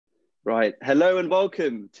Right. Hello and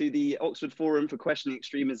welcome to the Oxford Forum for Questioning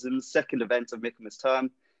Extremism's second event of Michaelmas Term,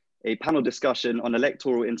 a panel discussion on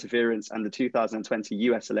electoral interference and the 2020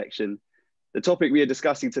 US election. The topic we are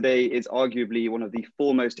discussing today is arguably one of the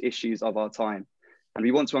foremost issues of our time, and we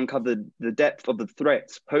want to uncover the depth of the threat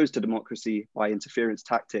posed to democracy by interference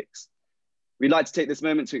tactics. We'd like to take this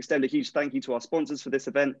moment to extend a huge thank you to our sponsors for this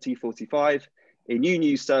event, T45, a new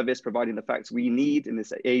news service providing the facts we need in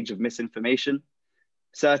this age of misinformation.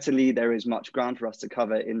 Certainly, there is much ground for us to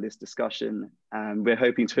cover in this discussion, and we're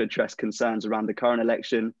hoping to address concerns around the current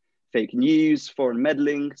election, fake news, foreign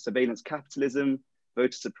meddling, surveillance capitalism,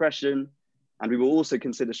 voter suppression, and we will also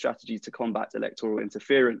consider strategies to combat electoral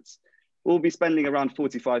interference. We'll be spending around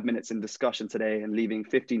 45 minutes in discussion today and leaving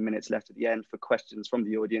 15 minutes left at the end for questions from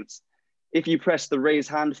the audience. If you press the raise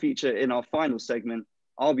hand feature in our final segment,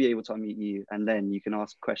 I'll be able to unmute you, and then you can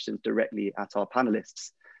ask questions directly at our panelists.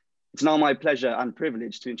 It's now my pleasure and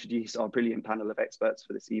privilege to introduce our brilliant panel of experts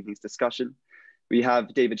for this evening's discussion. We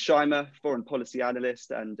have David Shimer, foreign policy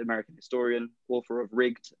analyst and American historian, author of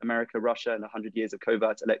Rigged, America, Russia, and 100 Years of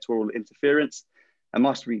Covert Electoral Interference, a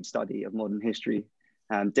must-read study of modern history.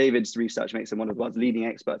 David's research makes him one of the world's leading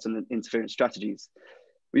experts on interference strategies.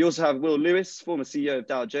 We also have Will Lewis, former CEO of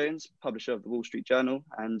Dow Jones, publisher of the Wall Street Journal,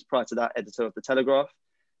 and prior to that, editor of the Telegraph.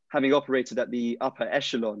 Having operated at the upper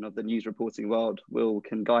echelon of the news reporting world, Will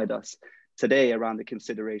can guide us today around the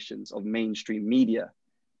considerations of mainstream media.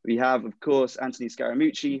 We have, of course, Anthony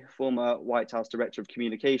Scaramucci, former White House Director of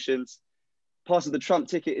Communications, passed the Trump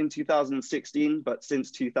ticket in 2016, but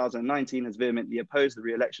since 2019 has vehemently opposed the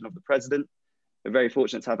re-election of the president. We're very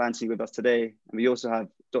fortunate to have Anthony with us today. And we also have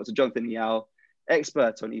Dr. Jonathan Eyal,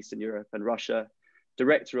 expert on Eastern Europe and Russia,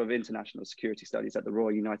 Director of International Security Studies at the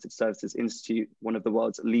Royal United Services Institute, one of the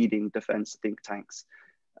world's leading defense think tanks.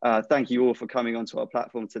 Thank you all for coming onto our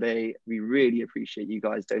platform today. We really appreciate you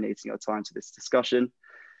guys donating your time to this discussion.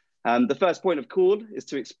 The first point of call is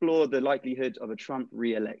to explore the likelihood of a Trump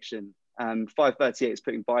re-election. 538 is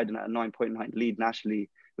putting Biden at a 9.9 lead nationally,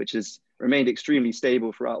 which has remained extremely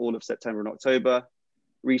stable throughout all of September and October.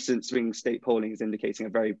 Recent swing state polling is indicating a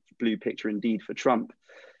very blue picture indeed for Trump.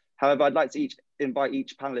 However, I'd like to invite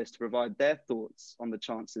each panelist to provide their thoughts on the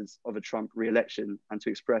chances of a Trump re-election and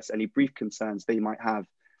to express any brief concerns they might have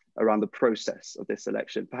around the process of this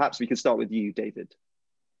election. Perhaps we can start with you, David.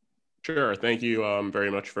 Sure. Thank you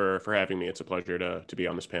very much for having me. It's a pleasure to be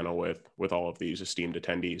on this panel with all of these esteemed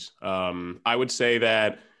attendees. I would say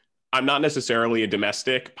that I'm not necessarily a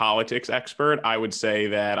domestic politics expert. I would say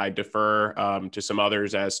that I defer to some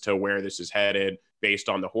others as to where this is headed based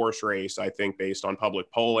on the horse race. I think based on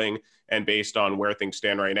public polling and based on where things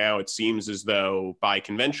stand right now, it seems as though by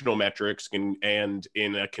conventional metrics and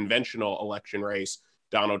in a conventional election race,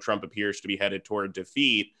 Donald Trump appears to be headed toward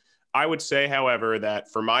defeat. I would say, however,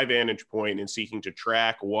 that from my vantage point in seeking to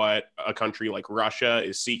track what a country like Russia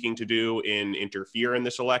is seeking to do in interfere in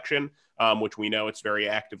this election, which we know it's very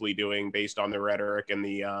actively doing based on the rhetoric and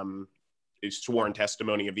the sworn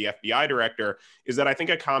testimony of the FBI director, is that I think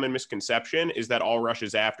a common misconception is that all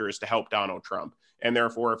Russia's after is to help Donald Trump. And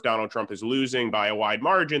therefore, if Donald Trump is losing by a wide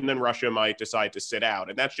margin, then Russia might decide to sit out.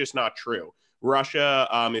 And that's just not true. Russia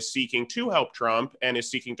is seeking to help Trump and is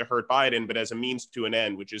seeking to hurt Biden, but as a means to an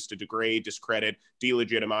end, which is to degrade, discredit,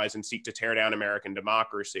 delegitimize, and seek to tear down American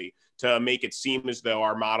democracy, to make it seem as though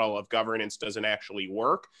our model of governance doesn't actually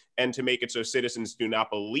work, and to make it so citizens do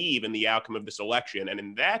not believe in the outcome of this election. And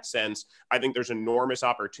in that sense, I think there's enormous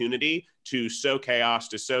opportunity to sow chaos,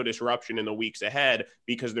 to sow disruption in the weeks ahead,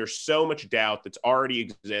 because there's so much doubt that already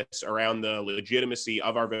exists around the legitimacy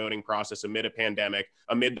of our voting process amid a pandemic,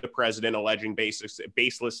 amid the president alleging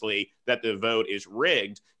baselessly that the vote is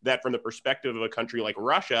rigged, that from the perspective of a country like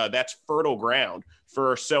Russia, that's fertile ground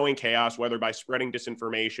for sowing chaos, whether by spreading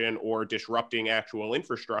disinformation or disrupting actual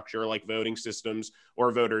infrastructure like voting systems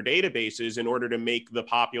or voter databases in order to make the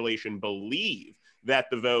population believe that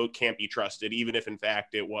the vote can't be trusted, even if in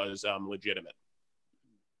fact it was legitimate.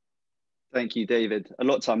 Thank you, David. A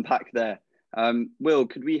lot to unpack there. Will,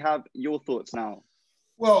 could we have your thoughts now?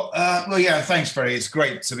 Well, yeah, thanks, Freddie. It's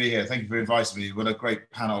great to be here. Thank you for inviting me. What a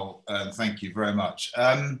great panel. Thank you very much.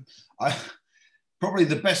 Probably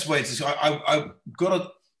the best way to, I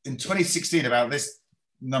got in 2016, about this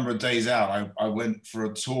number of days out, I went for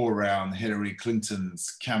a tour around Hillary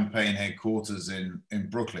Clinton's campaign headquarters in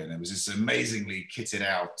Brooklyn. It was this amazingly kitted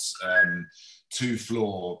out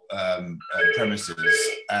two-floor premises,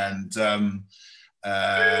 and all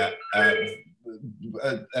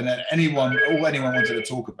anyone wanted to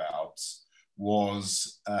talk about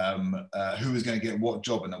was who was going to get what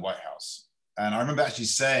job in the White House. And I remember actually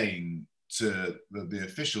saying to the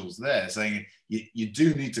officials there, saying you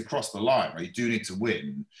do need to cross the line, right? You do need to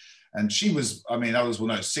win. And she was, I mean, others will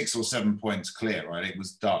know, 6 or 7 points clear, right? It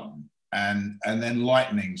was done. And then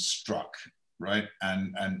lightning struck, right?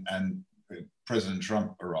 And President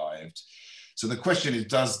Trump arrived. So the question is,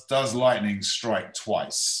 does lightning strike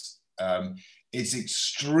twice? It's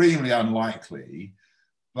extremely unlikely,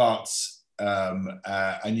 but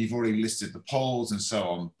and you've already listed the polls and so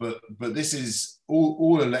on. But this is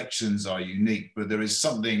all elections are unique, but there is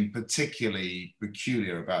something particularly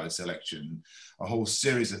peculiar about this election. A whole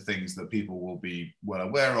series of things that people will be well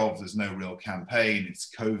aware of. There's no real campaign. It's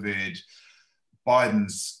COVID.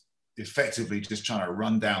 Biden's effectively just trying to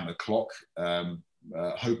run down the clock,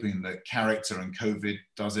 hoping that character and COVID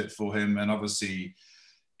does it for him. And obviously,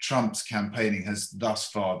 Trump's campaigning has thus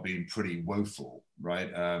far been pretty woeful,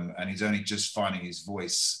 right? And he's only just finding his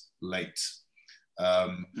voice late.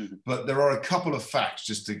 But there are a couple of facts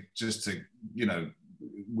just to you know,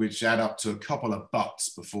 which add up to a couple of buts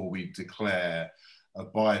before we declare a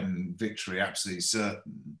Biden victory absolutely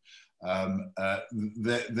certain.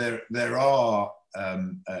 There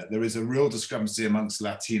is a real discrepancy amongst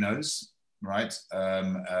Latinos, right?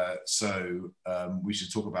 So we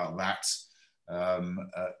should talk about that.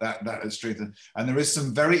 That is strengthened, and there is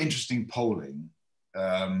some very interesting polling,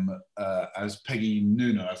 as Peggy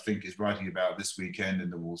Noonan, I think, is writing about this weekend in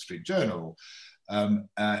the Wall Street Journal. In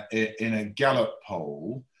a Gallup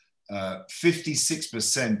poll,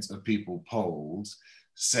 56% of people polled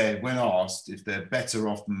said, when asked if they're better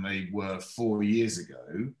off than they were 4 years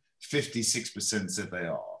ago, 56% said they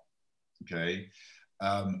are. Okay.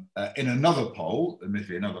 In another poll,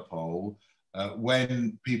 admittedly another poll,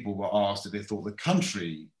 when people were asked if they thought the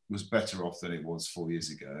country was better off than it was 4 years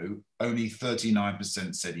ago, only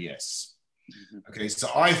 39% said yes. Okay, so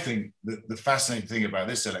I think that the fascinating thing about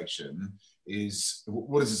this election is,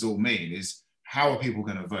 what does this all mean? Is how are people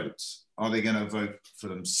going to vote? Are they going to vote for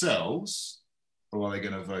themselves, or are they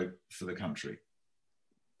going to vote for the country?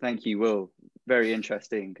 Thank you, Will. Very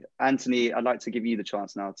interesting. Anthony, I'd like to give you the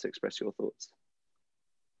chance now to express your thoughts.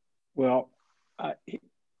 Well,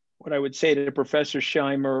 what I would say to Professor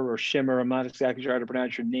Shimer, I'm not exactly sure how to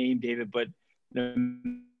pronounce your name, David, but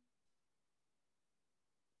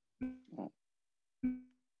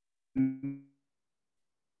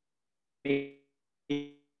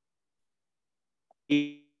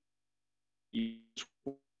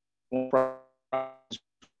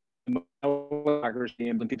democracy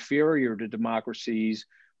and inferior to democracies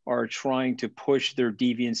are trying to push their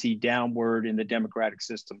deviancy downward in the democratic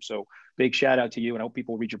system. So big shout out to you, and I hope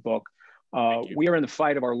people read your book. We are in the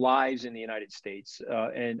fight of our lives in the United States,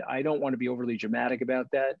 and I don't want to be overly dramatic about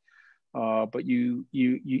that. But you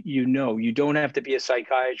know, you don't have to be a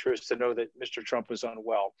psychiatrist to know that Mr. Trump is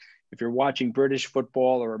unwell. If you're watching British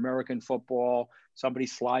football or American football, somebody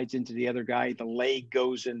slides into the other guy, the leg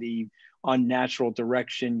goes in the unnatural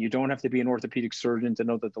direction. You don't have to be an orthopedic surgeon to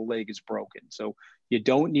know that the leg is broken. So you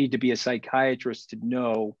don't need to be a psychiatrist to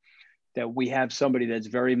know that we have somebody that's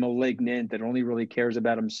very malignant, that only really cares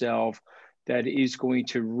about himself, that is going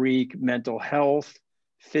to wreak mental health,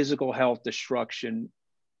 physical health destruction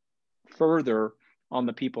further on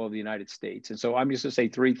the people of the United States. And so I'm just going to say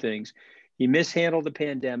three things. He mishandled the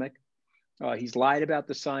pandemic. He's lied about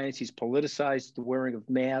the science. He's politicized the wearing of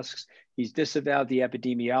masks. He's disavowed the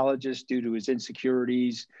epidemiologists due to his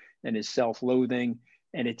insecurities and his self-loathing.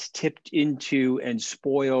 And it's tipped into and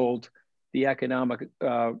spoiled the economic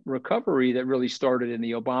recovery that really started in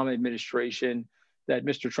the Obama administration, that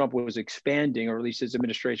Mr. Trump was expanding, or at least his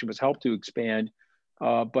administration was helped to expand.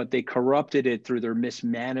 But they corrupted it through their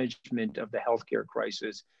mismanagement of the healthcare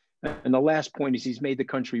crisis. And the last point is he's made the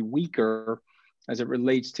country weaker as it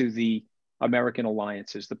relates to the American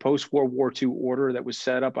alliances. The post-World War II order that was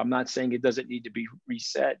set up, I'm not saying it doesn't need to be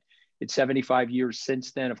reset. It's 75 years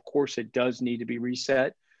since then. Of course, it does need to be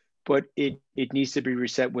reset, but it needs to be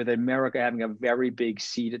reset with America having a very big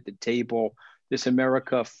seat at the table. This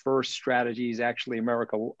America First strategy is actually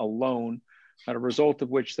America alone, as a result of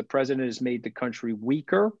which the president has made the country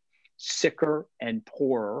weaker, sicker, and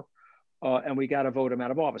poorer. And we got to vote him out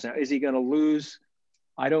of office. Now, is he going to lose?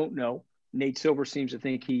 I don't know. Nate Silver seems to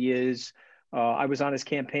think he is. I was on his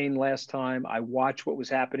campaign last time. I watched what was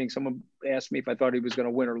happening. Someone asked me if I thought he was going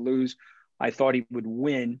to win or lose. I thought he would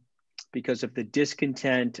win because of the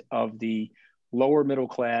discontent of the lower middle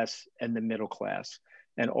class and the middle class,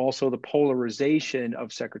 and also the polarization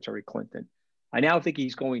of Secretary Clinton. I now think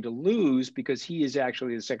he's going to lose because he is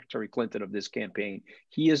actually the Secretary Clinton of this campaign.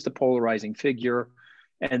 He is the polarizing figure.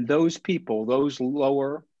 And those people, those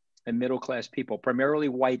lower and middle class people, primarily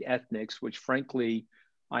white ethnics, which frankly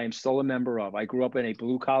I am still a member of. I grew up in a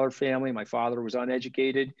blue-collar family. My father was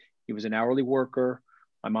uneducated. He was an hourly worker.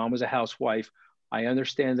 My mom was a housewife. I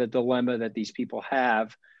understand the dilemma that these people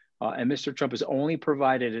have. And Mr. Trump has only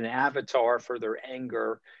provided an avatar for their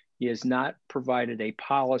anger. He has not provided a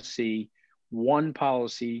policy, one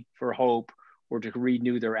policy for hope or to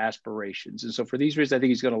renew their aspirations. And so for these reasons, I think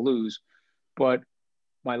he's going to lose. But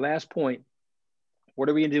my last point, what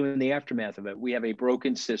are we going to do in the aftermath of it? We have a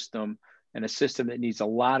broken system and a system that needs a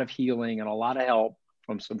lot of healing and a lot of help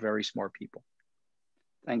from some very smart people.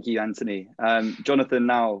 Thank you, Anthony. Jonathan,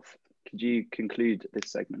 now, could you conclude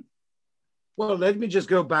this segment? Well, let me just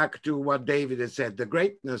go back to what David has said. The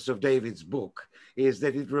greatness of David's book is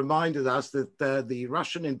that it reminded us that the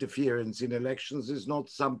Russian interference in elections is not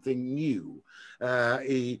something new.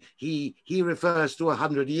 He refers to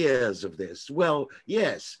 100 years of this. Well,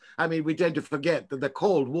 yes. I mean, we tend to forget that the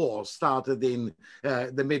Cold War started in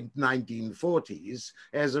the mid-1940s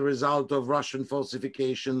as a result of Russian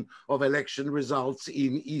falsification of election results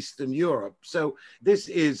in Eastern Europe. So this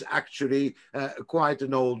is actually quite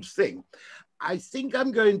an old thing. I think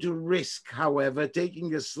I'm going to risk, however,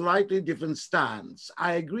 taking a slightly different stance.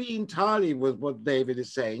 I agree entirely with what David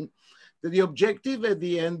is saying, that the objective at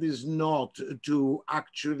the end is not to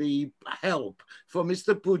actually help. For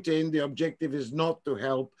Mr. Putin, the objective is not to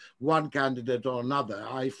help one candidate or another.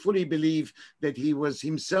 I fully believe that he was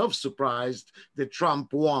himself surprised that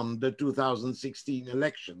Trump won the 2016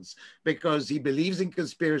 elections because he believes in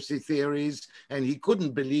conspiracy theories and he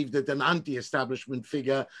couldn't believe that an anti-establishment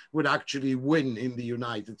figure would actually win in the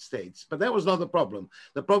United States. But that was not the problem.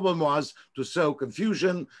 The problem was to sow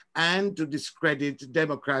confusion and to discredit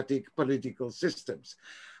democratic political systems.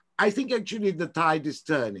 I think actually the tide is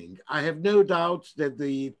turning. I have no doubt that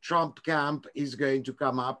the Trump camp is going to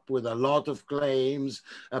come up with a lot of claims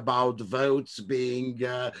about votes being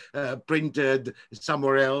printed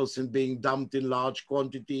somewhere else and being dumped in large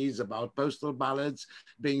quantities, about postal ballots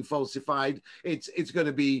being falsified. It's going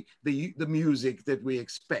to be the music that we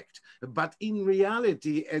expect. But in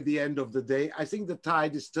reality, at the end of the day, I think the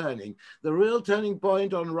tide is turning. The real turning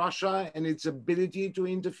point on Russia and its ability to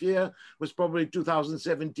interfere was probably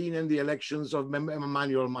 2017 and the elections of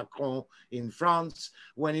Emmanuel Macron in France,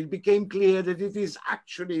 when it became clear that it is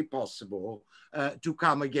actually possible to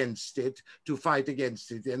come against it, to fight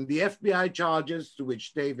against it. And the FBI charges to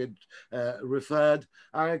which David referred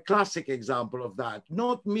are a classic example of that.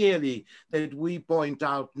 Not merely that we point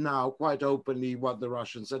out now quite openly what the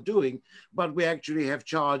Russians are doing, but we actually have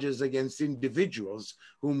charges against individuals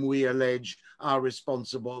whom we allege are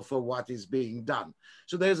responsible for what is being done.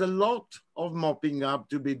 So there's a lot of mopping up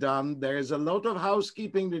to be done. There is a lot of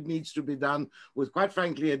housekeeping that needs to be done with, quite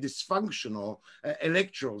frankly, a dysfunctional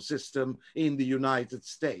electoral system in the United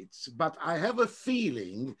States. But I have a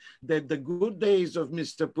feeling that the good days of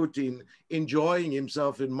Mr. Putin enjoying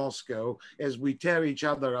himself in Moscow as we tear each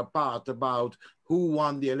other apart about who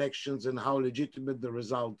won the elections and how legitimate the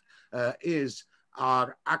result is,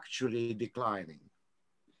 are actually declining.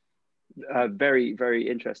 Very, very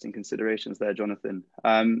interesting considerations there, Jonathan.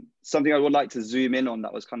 Something I would like to zoom in on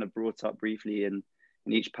that was kind of brought up briefly in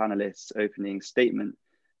each panelist's opening statement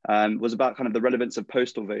was about kind of the relevance of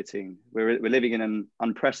postal voting. We're living in an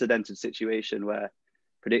unprecedented situation where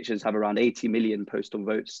predictions have around 80 million postal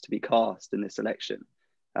votes to be cast in this election.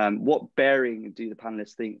 What bearing do the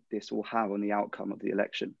panelists think this will have on the outcome of the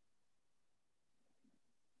election?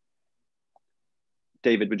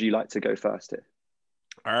 David, would you like to go first here?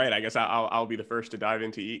 All right, I guess I'll be the first to dive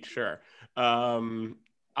into each, sure.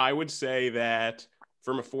 I would say that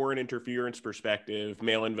from a foreign interference perspective,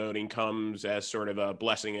 mail-in voting comes as sort of a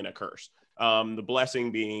blessing and a curse. The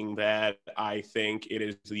blessing being that I think it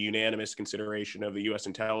is the unanimous consideration of the U.S.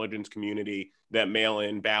 intelligence community that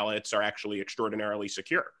mail-in ballots are actually extraordinarily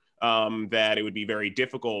secure, that it would be very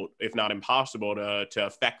difficult, if not impossible, to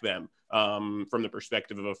affect them from the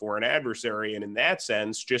perspective of a foreign adversary. And in that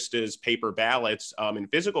sense, just as paper ballots in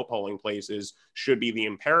physical polling places should be the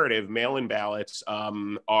imperative, mail-in ballots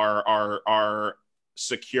are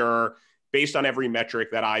secure based on every metric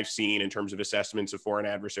that I've seen in terms of assessments of foreign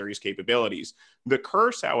adversaries' capabilities. The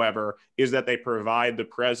curse, however, is that they provide the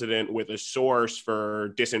president with a source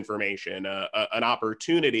for disinformation, an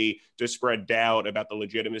opportunity to spread doubt about the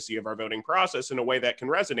legitimacy of our voting process in a way that can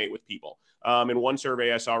resonate with people. In one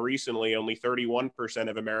survey I saw recently, only 31%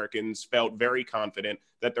 of Americans felt very confident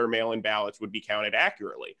that their mail-in ballots would be counted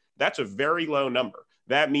accurately. That's a very low number.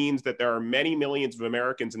 That means that there are many millions of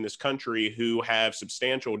Americans in this country who have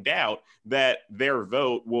substantial doubt that their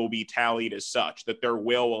vote will be tallied as such, that their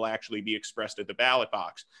will actually be expressed at the ballot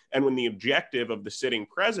box. And when the objective of the sitting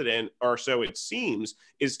president, or so it seems,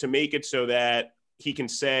 is to make it so that he can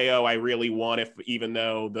say, oh, I really won, if even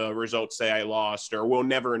though the results say I lost, or we'll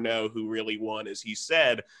never know who really won, as he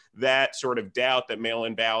said. That sort of doubt that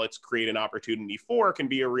mail-in ballots create an opportunity for can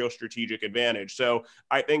be a real strategic advantage. So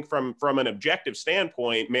I think from an objective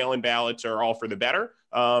standpoint, mail-in ballots are all for the better.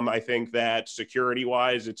 I think that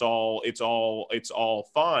security-wise, it's all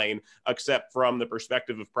fine, except from the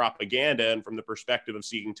perspective of propaganda and from the perspective of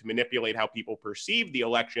seeking to manipulate how people perceive the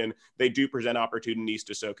election. They do present opportunities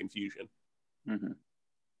to sow confusion. Mm-hmm.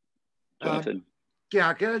 Jonathan.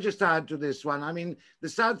 Yeah, can I just add to this one? I mean, the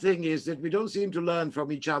sad thing is that we don't seem to learn from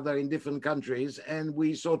each other in different countries, and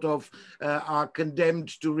we sort of are condemned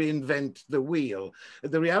to reinvent the wheel.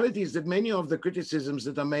 The reality is that many of the criticisms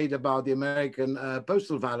that are made about the American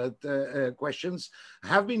postal ballot questions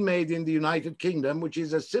have been made in the United Kingdom, which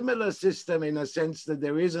is a similar system in a sense that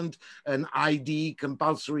there isn't an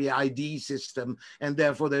compulsory ID system, and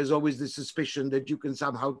therefore there's always the suspicion that you can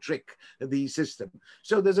somehow trick the system.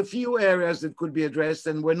 So there's a few areas that could be addressed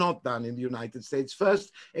and were not done in the United States.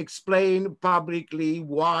 First, explain publicly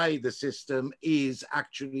why the system is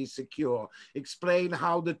actually secure. Explain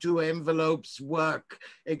how the two envelopes work.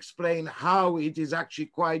 Explain how it is actually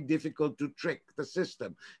quite difficult to trick the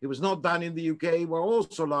system. It was not done in the UK, where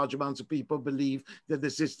also large amounts of people believe that the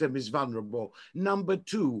system is vulnerable. Number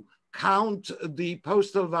two, count the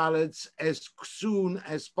postal ballots as soon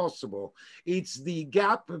as possible. It's the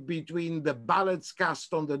gap between the ballots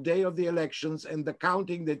cast on the day of the elections and the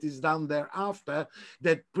counting that is done thereafter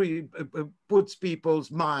that puts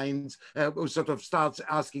people's minds, sort of starts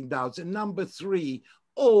asking doubts. And number three,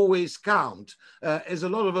 always count. As a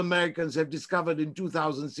lot of Americans have discovered in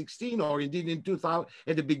 2016, or indeed in 2000,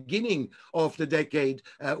 at the beginning of the decade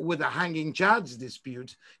with the hanging chads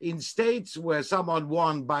dispute, in states where someone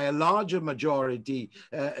won by a larger majority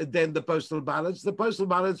than the postal ballots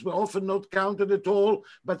were often not counted at all,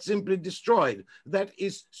 but simply destroyed. That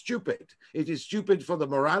is stupid. It is stupid for the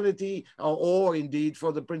morality or indeed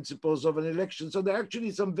for the principles of an election. So there are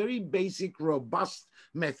actually some very basic, robust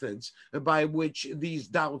methods by which these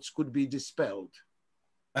doubts could be dispelled.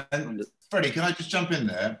 And Freddie, can I just jump in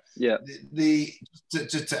there? Yeah.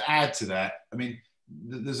 To add to that, I mean,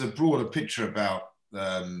 there's a broader picture about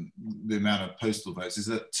the amount of postal votes. Is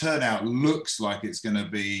that turnout looks like it's going to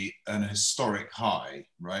be an historic high,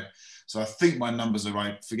 right? So I think my numbers are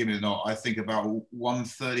right. Forgive me or not. I think about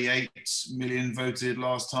 138 million voted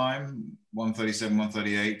last time, 137,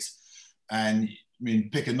 138, and I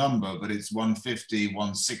mean, pick a number, but it's 150,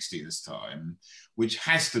 160 this time, which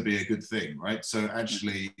has to be a good thing, right? So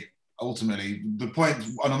actually, ultimately, the point,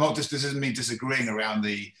 and I'm not just, this isn't me disagreeing around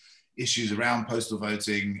the issues around postal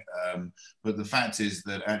voting, but the fact is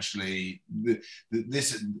that actually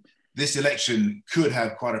this election could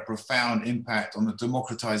have quite a profound impact on the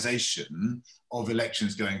democratization of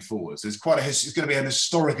elections going forward. So it's going to be an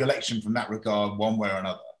historic election from that regard, one way or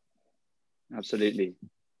another. Absolutely.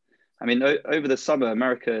 I mean, over the summer,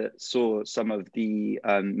 America saw some of the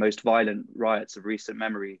most violent riots of recent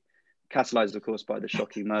memory, catalyzed, of course, by the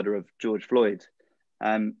shocking murder of George Floyd.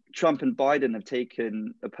 Trump and Biden have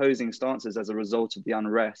taken opposing stances as a result of the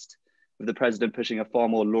unrest, with the president pushing a far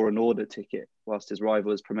more law and order ticket, whilst his rival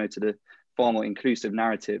has promoted a far more inclusive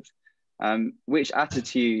narrative. Which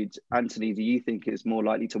attitude, Anthony, do you think is more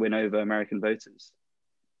likely to win over American voters?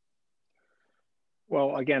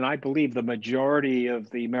 Well, again, I believe the majority of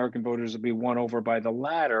the American voters will be won over by the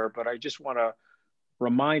latter, but I just want to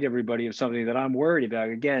remind everybody of something that I'm worried about.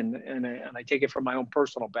 Again, and I take it from my own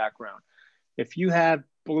personal background. If you have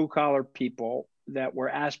blue collar people that were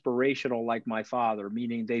aspirational like my father,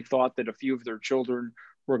 meaning they thought that a few of their children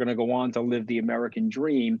were going to go on to live the American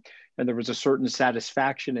dream, and there was a certain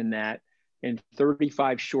satisfaction in that, in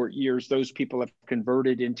 35 short years, those people have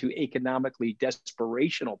converted into economically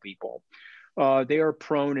desperational people. They are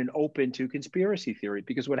prone and open to conspiracy theory,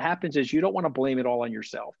 because what happens is you don't want to blame it all on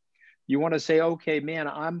yourself. You want to say, okay, man,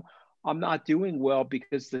 I'm not doing well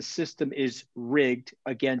because the system is rigged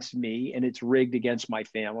against me and it's rigged against my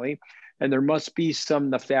family. And there must be some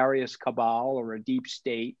nefarious cabal or a deep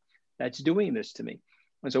state that's doing this to me.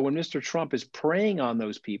 And so when Mr. Trump is preying on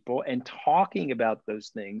those people and talking about those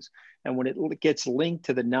things, and when it gets linked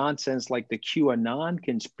to the nonsense like the QAnon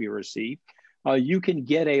conspiracy, you can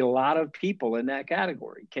get a lot of people in that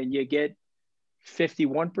category. Can you get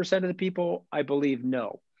 51% of the people? I believe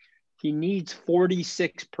no. He needs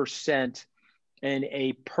 46% and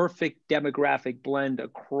a perfect demographic blend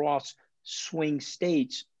across swing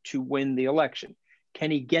states to win the election.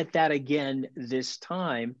 Can he get that again this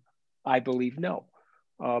time? I believe no.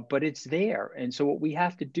 But it's there. And so what we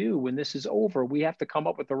have to do when this is over, we have to come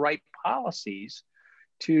up with the right policies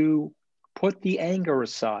to put the anger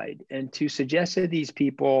aside and to suggest to these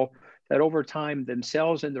people that over time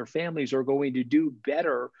themselves and their families are going to do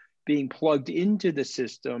better being plugged into the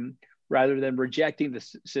system rather than rejecting the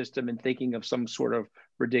system and thinking of some sort of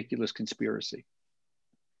ridiculous conspiracy.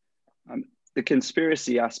 The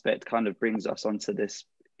conspiracy aspect kind of brings us onto this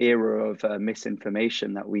era of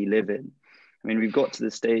misinformation that we live in. I mean, we've got to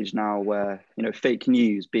the stage now where, you know, fake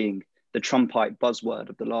news being the Trumpite buzzword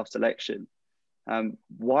of the last election.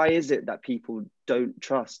 Why is it that people don't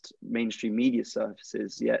trust mainstream media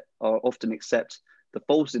services, yet are often accept the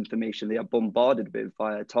false information they are bombarded with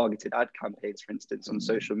via targeted ad campaigns, for instance, on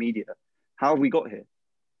social media? How have we got here?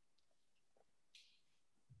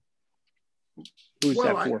 Who's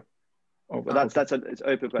that for? Oh, well, that's an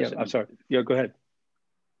open question. Yeah, I'm sorry. Yeah, go ahead.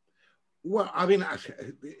 Well, I mean,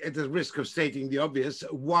 at the risk of stating the obvious,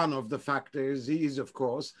 one of the factors is, of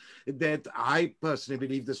course, that I personally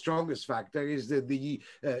believe the strongest factor is that the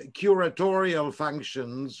curatorial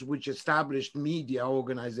functions which established media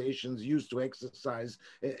organizations used to exercise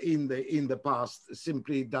in the past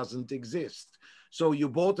simply doesn't exist. So you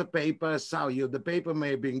bought a paper, the paper may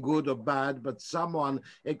have been good or bad, but someone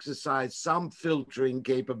exercised some filtering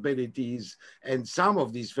capabilities, and some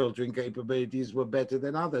of these filtering capabilities were better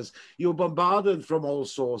than others. You're bombarded from all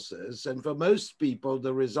sources, and for most people,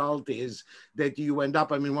 the result is that you end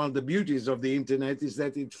up, I mean, one of the beauties of the internet is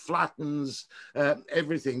that it flattens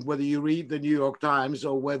everything, whether you read the New York Times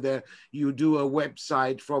or whether you do a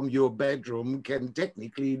website from your bedroom can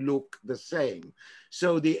technically look the same.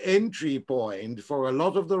 So the entry point for a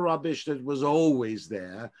lot of the rubbish that was always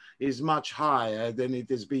there is much higher than it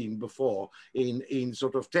has been before in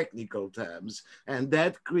sort of technical terms. And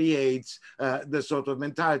that creates the sort of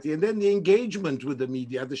mentality. And then the engagement with the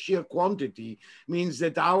media, the sheer quantity, means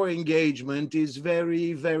that our engagement is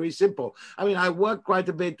very, very simple. I mean, I work quite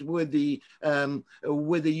a bit with the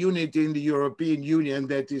unit in the European Union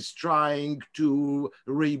that is trying to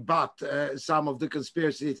rebut some of the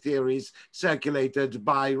conspiracy theories circulated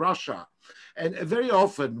by Russia. And very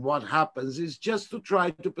often what happens is just to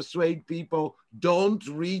try to persuade people, don't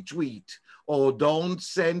retweet or don't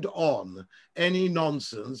send on any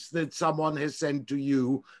nonsense that someone has sent to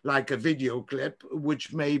you, like a video clip,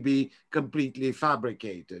 which may be completely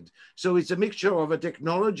fabricated. So it's a mixture of a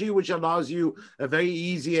technology which allows you a very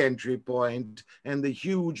easy entry point and the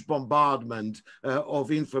huge bombardment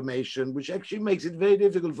of information, which actually makes it very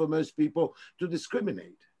difficult for most people to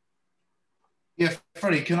discriminate. Yeah,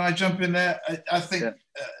 Freddie, can I jump in there? I think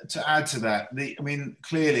to add to that, I mean,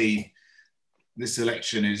 clearly this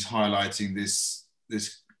election is highlighting this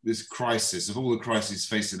crisis. Of all the crises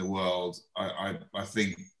facing the world, I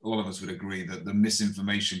think a lot of us would agree that the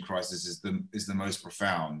misinformation crisis is the most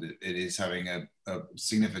profound. It is having a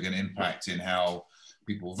significant impact in how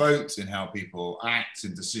people vote, in how people act,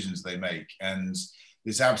 in decisions they make. And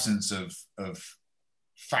this absence of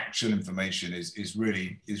factual information is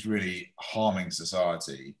really harming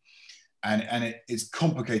society, and it's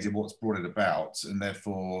complicated what's brought it about, and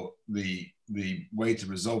therefore the way to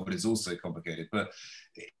resolve it is also complicated. But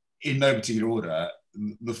in no particular order,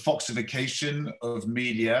 the foxification of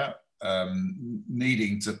media,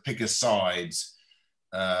 needing to pick a side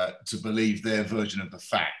to believe their version of the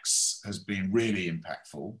facts, has been really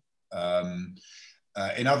impactful.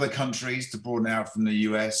 In other countries, to broaden out from the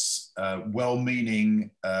US,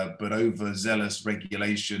 well-meaning but overzealous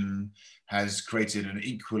regulation has created an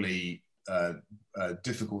equally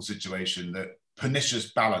difficult situation, that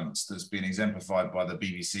pernicious balance that's been exemplified by the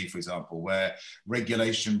BBC, for example, where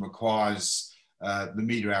regulation requires the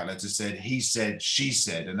media outlet to say he said, she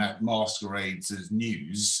said, and that masquerades as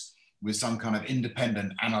news, with some kind of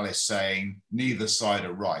independent analyst saying neither side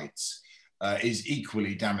are right, is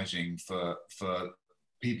equally damaging for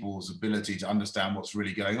people's ability to understand what's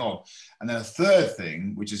really going on. And then a third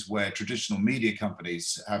thing, which is where traditional media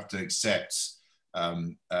companies have to accept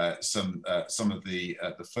some of the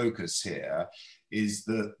focus here, is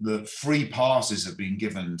that the free passes have been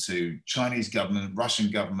given to Chinese government,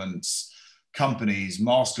 Russian governments, companies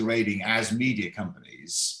masquerading as media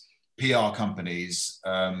companies, PR companies.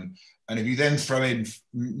 And if you then throw in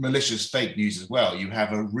malicious fake news as well, you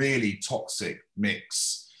have a really toxic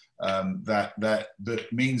mix that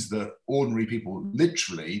means that ordinary people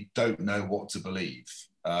literally don't know what to believe,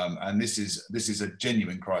 and this is a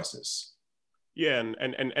genuine crisis. Yeah,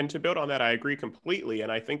 and to build on that, I agree completely,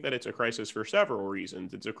 and I think that it's a crisis for several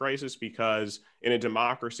reasons. It's a crisis because in a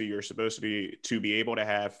democracy, you're supposed to be able to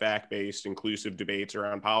have fact-based, inclusive debates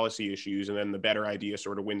around policy issues, and then the better idea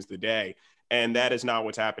sort of wins the day. And that is not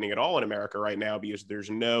what's happening at all in America right now, because there's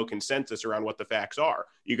no consensus around what the facts are.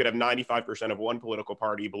 You could have 95% of one political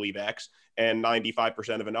party believe X and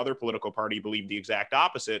 95% of another political party believe the exact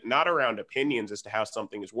opposite, not around opinions as to how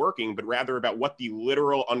something is working, but rather about what the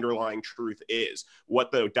literal underlying truth is,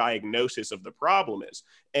 what the diagnosis of the problem is.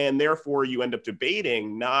 And therefore, you end up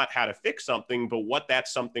debating not how to fix something, but what that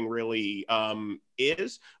something really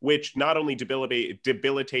is, which not only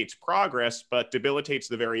debilitates progress, but debilitates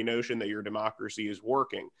the very notion that your democracy is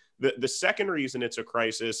working. The second reason it's a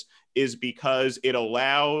crisis is because it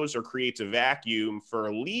allows or creates a vacuum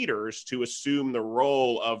for leaders to assume the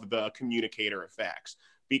role of the communicator of facts.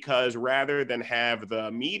 Because rather than have the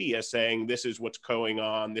media saying this is what's going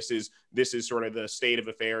on, this is sort of the state of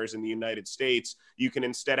affairs in the United States, you can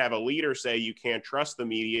instead have a leader say you can't trust the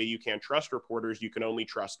media, you can't trust reporters, you can only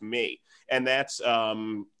trust me. And that's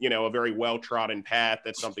a very well-trodden path.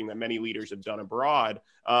 That's something that many leaders have done abroad.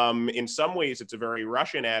 In some ways, it's a very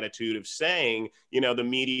Russian attitude of saying, the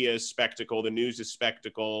media is spectacle, the news is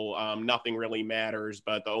spectacle, nothing really matters,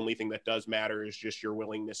 but the only thing that does matter is just your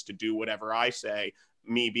willingness to do whatever I say,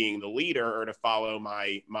 me being the leader, or to follow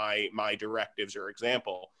my directives or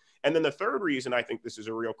example. And then the third reason I think this is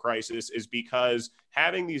a real crisis is because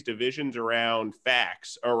having these divisions around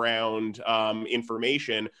facts, around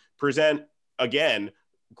information, present, again,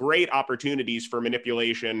 great opportunities for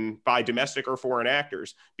manipulation by domestic or foreign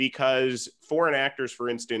actors, because foreign actors, for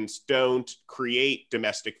instance, don't create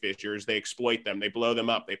domestic fissures. They exploit them. They blow them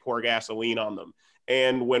up. They pour gasoline on them.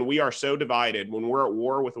 And when we are so divided, when we're at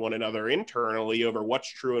war with one another internally over what's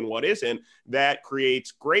true and what isn't, that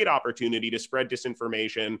creates great opportunity to spread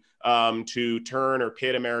disinformation, to turn or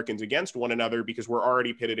pit Americans against one another, because we're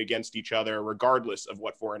already pitted against each other regardless of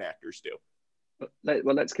what foreign actors do.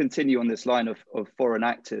 Well, let's continue on this line of foreign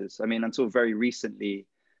actors. I mean, until very recently,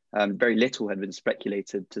 very little had been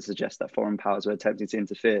speculated to suggest that foreign powers were attempting to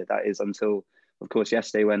interfere. That is until, of course,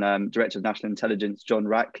 yesterday when Director of National Intelligence John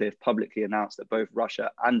Ratcliffe publicly announced that both Russia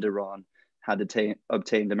and Iran had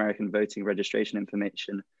obtained American voting registration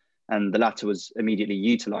information, and the latter was immediately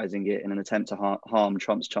utilizing it in an attempt to harm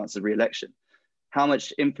Trump's chances of re-election. How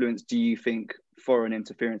much influence do you think foreign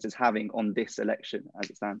interference is having on this election as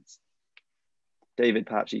it stands? David,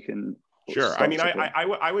 perhaps you can. Sure. I mean,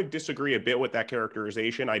 I would disagree a bit with that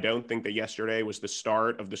characterization. I don't think that yesterday was the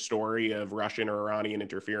start of the story of Russian or Iranian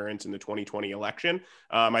interference in the 2020 election.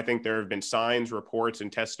 I think there have been signs, reports,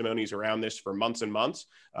 and testimonies around this for months and months,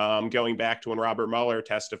 going back to when Robert Mueller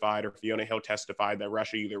testified or Fiona Hill testified that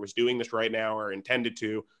Russia either was doing this right now or intended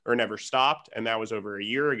to or never stopped. And that was over a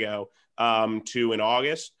year ago, to in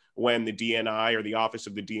August, when the DNI or the Office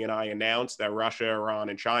of the DNI announced that Russia, Iran,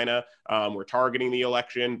 and China were targeting the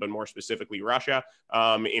election, but more specifically Russia,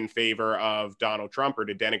 in favor of Donald Trump or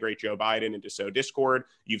to denigrate Joe Biden and to sow discord.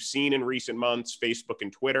 You've seen in recent months, Facebook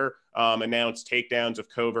and Twitter announce takedowns of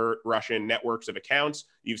covert Russian networks of accounts.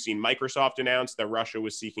 You've seen Microsoft announce that Russia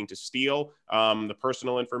was seeking to steal the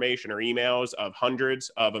personal information or emails of hundreds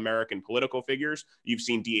of American political figures. You've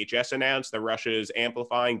seen DHS announce that Russia is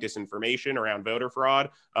amplifying disinformation around voter fraud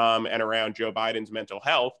and around Joe Biden's mental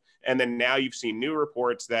health. And then now you've seen new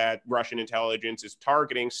reports that Russian intelligence is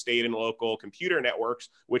targeting state and local computer networks,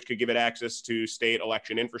 which could give it access to state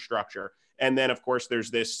election infrastructure. And then, of course,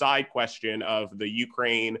 there's this side question of the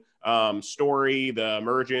Ukraine story, the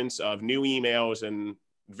emergence of new emails and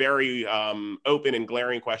very open and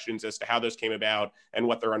glaring questions as to how those came about and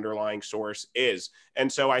what their underlying source is.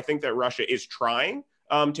 And so I think that Russia is trying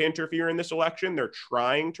to interfere in this election. They're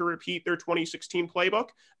trying to repeat their 2016 playbook.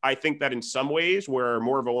 I think that in some ways we're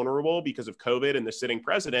more vulnerable because of COVID and the sitting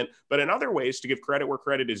president, but in other ways, to give credit where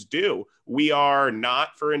credit is due, we are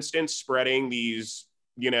not, for instance, spreading these,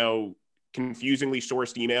 confusingly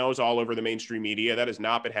sourced emails all over the mainstream media. That has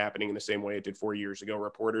not been happening in the same way it did 4 years ago.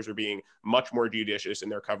 Reporters are being much more judicious in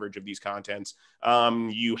their coverage of these contents.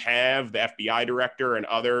 You have the FBI director and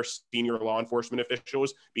other senior law enforcement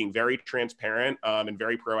officials being very transparent and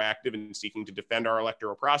very proactive in seeking to defend our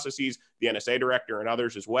electoral processes, the NSA director and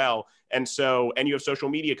others as well. And you have social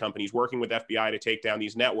media companies working with FBI to take down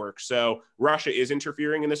these networks. So Russia is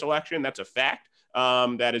interfering in this election. That's a fact.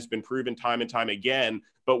 That has been proven time and time again.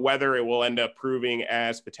 But whether it will end up proving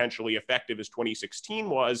as potentially effective as 2016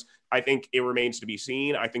 was, I think it remains to be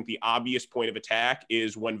seen. I think the obvious point of attack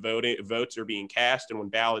is when votes are being cast and when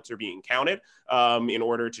ballots are being counted in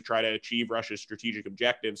order to try to achieve Russia's strategic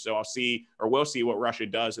objectives. So we'll see what Russia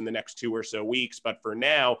does in the next 2 or so weeks. But for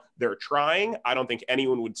now, they're trying. I don't think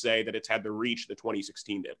anyone would say that it's had the reach that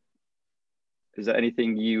 2016 did. Is there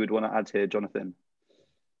anything you would want to add here, Jonathan?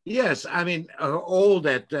 Yes, I mean, all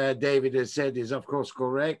that David has said is, of course,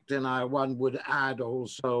 correct. And one would add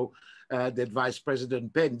also that Vice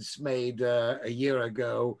President Pence made a year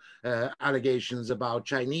ago allegations about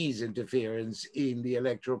Chinese interference in the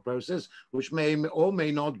electoral process, which may or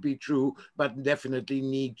may not be true, but definitely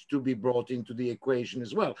need to be brought into the equation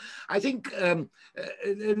as well. I think,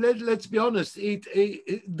 let's be honest,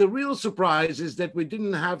 the real surprise is that we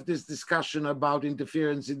didn't have this discussion about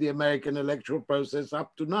interference in the American electoral process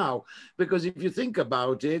up to now, because if you think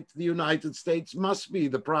about it, the United States must be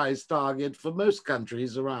the prize target for most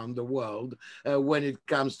countries around the world when it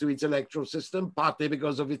comes to its electoral system, partly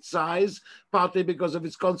because of its size, partly because of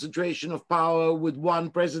its concentration of power with one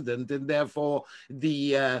president, and therefore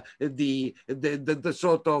the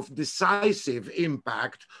sort of decisive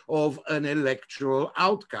impact of an electoral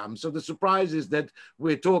outcome. So the surprise is that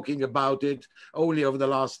we're talking about it only over the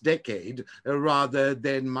last decade rather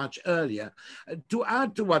than much earlier. To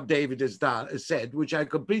add to what David has said, which I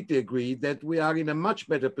completely agree, that we are in a much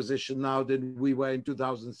better position now than we were in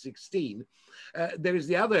 2016. There is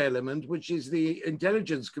the other element, which is the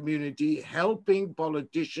intelligence community helping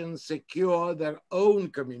politicians secure their own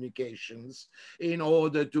communications in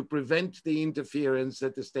order to prevent the interference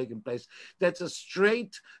that has taken place. That's a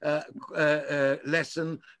straight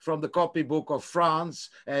lesson from the copybook of France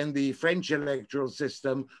and the French electoral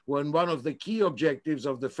system, when one of the key objectives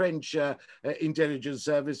of the French intelligence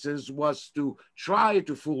services was to try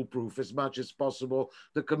to foolproof as much as possible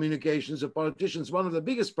the communications of politicians. One of the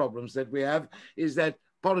biggest problems that we have is that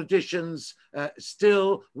politicians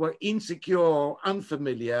still were insecure or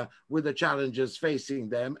unfamiliar with the challenges facing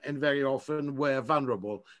them, and very often were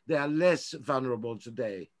vulnerable. They are less vulnerable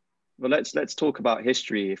today. Well, let's talk about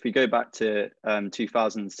history. If we go back to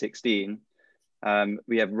 2016,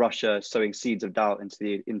 we have Russia sowing seeds of doubt into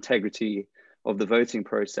the integrity of the voting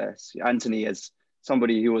process. Anthony, as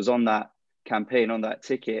somebody who was on that campaign, on that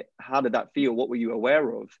ticket, how did that feel? What were you aware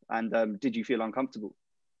of? And did you feel uncomfortable?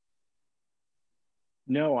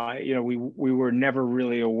 No, we were never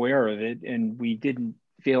really aware of it, and we didn't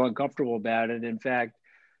feel uncomfortable about it. In fact,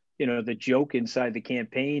 the joke inside the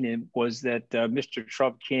campaign was that Mr.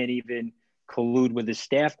 Trump can't even collude with his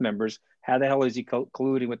staff members. How the hell is he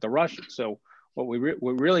colluding with the Russians? So what we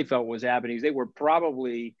really felt was happening is they were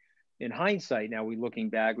probably, in hindsight, now looking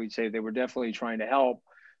back, we'd say they were definitely trying to help.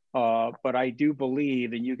 But I do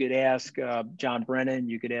believe, and you could ask John Brennan,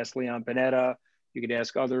 you could ask Leon Panetta, you could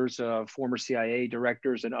ask others, former CIA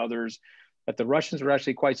directors and others, that the Russians were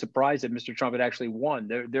actually quite surprised that Mr. Trump had actually won.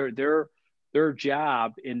 Their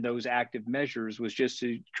job in those active measures was just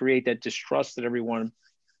to create that distrust that everyone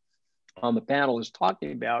on the panel is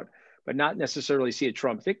talking about, but not necessarily see a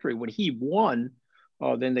Trump victory. When he won,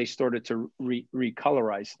 then they started to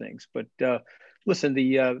recolorize things. But listen,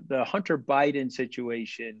 the Hunter Biden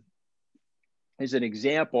situation is an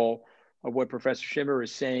example of what Professor Shimer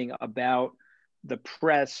is saying about the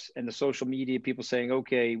press and the social media, people saying,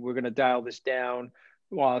 okay, we're going to dial this down.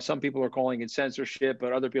 While some people are calling it censorship,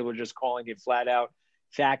 but other people are just calling it flat out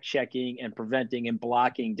fact checking and preventing and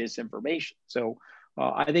blocking disinformation. So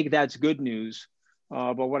I think that's good news.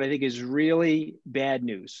 But what I think is really bad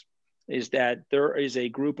news is that there is a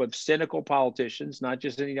group of cynical politicians, not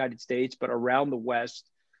just in the United States, but around the West,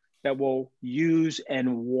 that will use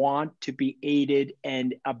and want to be aided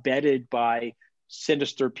and abetted by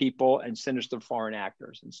sinister people and sinister foreign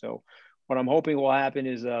actors. And so what I'm hoping will happen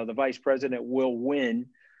is the vice president will win.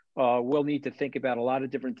 We'll need to think about a lot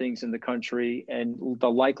of different things in the country, and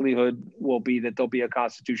the likelihood will be that there'll be a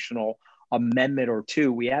constitutional amendment or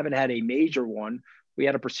two. We haven't had a major one. We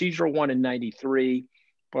had a procedural one in '93,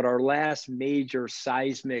 but our last major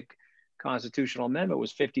seismic constitutional amendment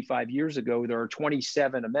was 55 years ago. There are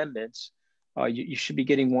 27 amendments. You should be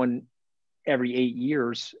getting one every 8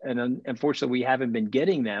 years. And unfortunately, we haven't been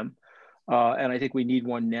getting them. And I think we need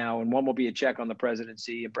one now. And one will be a check on the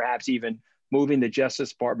presidency, and perhaps even moving the Justice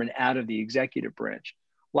Department out of the executive branch.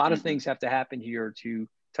 A lot of things have to happen here to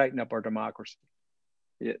tighten up our democracy.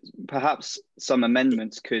 Yeah, perhaps some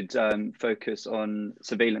amendments could focus on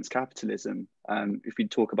surveillance capitalism. If we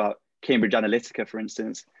talk about Cambridge Analytica, for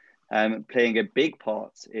instance, playing a big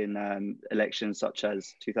part in elections such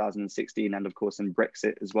as 2016 and of course in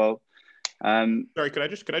Brexit as well. Sorry, could I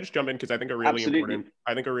just jump in, because I think a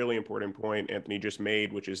really important point Anthony just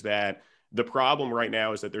made, which is that the problem right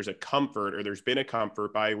now is that there's been a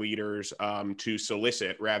comfort by leaders to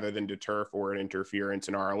solicit rather than deter foreign interference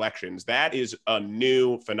in our elections. That is a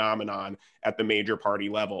new phenomenon at the major party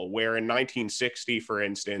level, where in 1960, for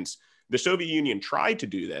instance, the Soviet Union tried to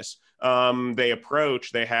do this.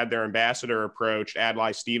 They had their ambassador approach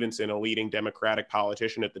Adlai Stevenson, a leading Democratic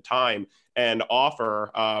politician at the time, and offer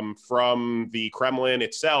from the Kremlin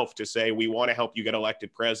itself to say, we want to help you get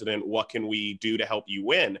elected president. What can we do to help you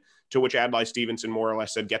win? to which Adlai Stevenson more or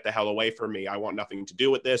less said, get the hell away from me. I want nothing to do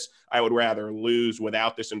with this. I would rather lose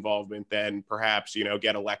without this involvement than perhaps,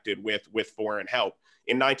 get elected with foreign help.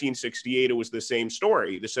 In 1968, it was the same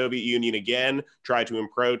story. The Soviet Union again tried to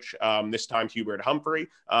approach, this time Hubert Humphrey,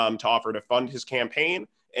 to offer to fund his campaign.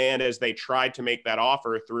 And as they tried to make that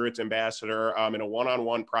offer through its ambassador in a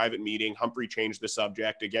one-on-one private meeting, Humphrey changed the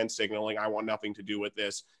subject, again signaling, I want nothing to do with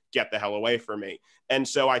this, get the hell away from me. And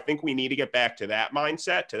so I think we need to get back to that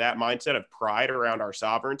mindset of pride around our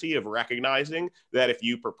sovereignty, of recognizing that if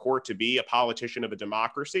you purport to be a politician of a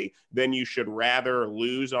democracy, then you should rather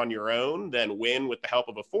lose on your own than win with the help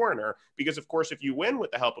of a foreigner. Because of course, if you win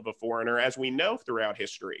with the help of a foreigner, as we know throughout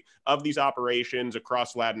history of these operations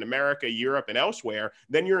across Latin America, Europe, and elsewhere,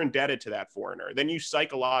 then you're indebted to that foreigner. Then you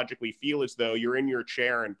psychologically feel as though you're in your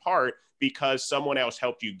chair in part because someone else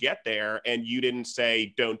helped you get there and you didn't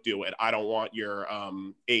say, don't do it. I don't want your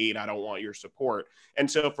aid. I don't want your support. And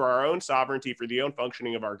so for our own sovereignty, for the own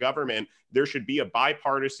functioning of our government, there should be a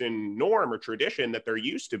bipartisan norm or tradition that there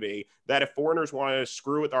used to be, that if foreigners want to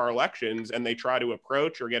screw with our elections and they try to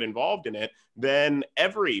approach or get involved in it, then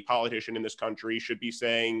every politician in this country should be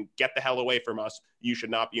saying, get the hell away from us. You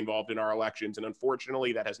should not be involved in our elections. And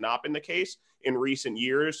unfortunately, that has not been the case in recent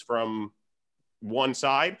years from one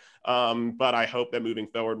side, but I hope that moving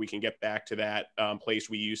forward we can get back to that place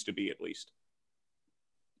we used to be, at least.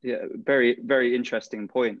 Yeah, very, very interesting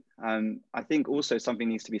point. I think also something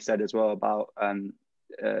needs to be said as well about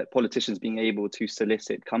politicians being able to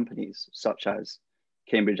solicit companies such as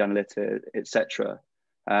Cambridge Analytica, etc.,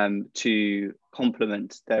 to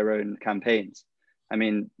complement their own campaigns. I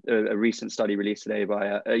mean, a recent study released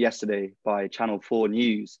yesterday by Channel 4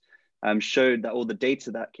 News showed that all the data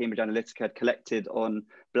that Cambridge Analytica had collected on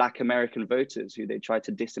Black American voters who they tried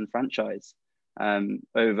to disenfranchise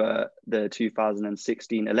over the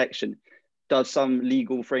 2016 election. Does some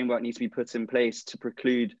legal framework need to be put in place to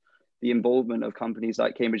preclude the involvement of companies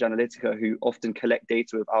like Cambridge Analytica, who often collect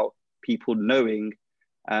data without people knowing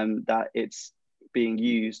that it's being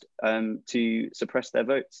used to suppress their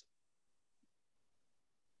votes?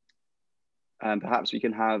 Perhaps we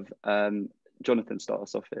can have Jonathan start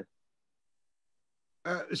us off here.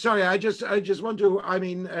 Sorry, I just want to, I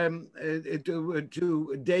mean,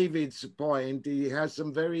 to David's point, he has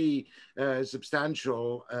some very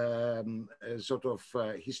substantial sort of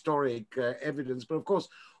historic evidence, but of course,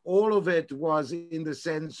 all of it was in the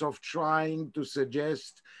sense of trying to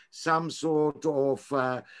suggest some sort of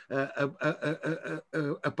a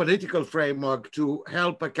political framework to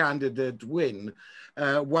help a candidate win.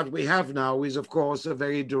 What we have now is, of course, a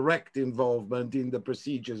very direct involvement in the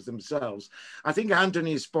procedures themselves. I think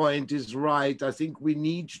Anthony's point is right. I think we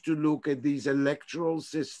need to look at these electoral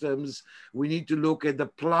systems. We need to look at the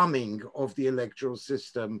plumbing of the electoral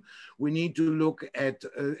system. We need to look at,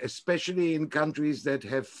 especially in countries that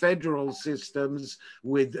have federal systems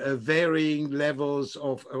with varying levels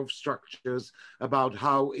of structures, about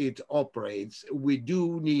how it operates. We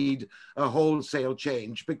do need a wholesale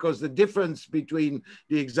change, because the difference between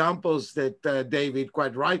the examples that David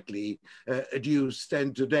quite rightly adduced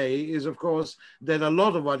and today is, of course, that a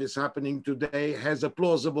lot of what is happening today has a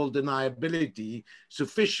plausible deniability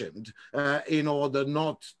sufficient in order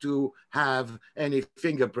not to have any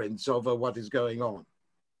fingerprints over what is going on.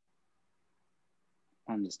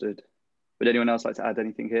 Understood. Would anyone else like to add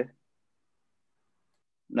anything here?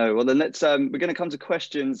 No, well then let's, we're going to come to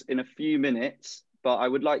questions in a few minutes, but I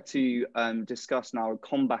would like to discuss now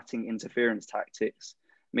combating interference tactics.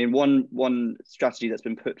 I mean, one strategy that's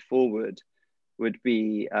been put forward would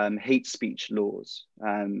be hate speech laws.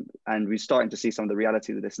 And we're starting to see some of the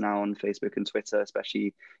reality of this now on Facebook and Twitter,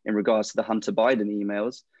 especially in regards to the Hunter Biden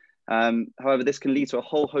emails. However, this can lead to a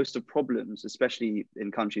whole host of problems, especially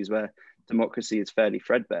in countries where democracy is fairly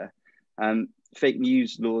threadbare. Fake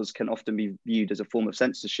news laws can often be viewed as a form of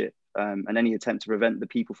censorship, and any attempt to prevent the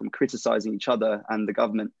people from criticizing each other and the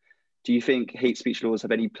government. Do you think hate speech laws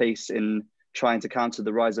have any place in trying to counter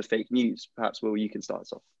the rise of fake news? Perhaps, Will, you can start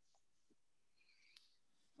us off.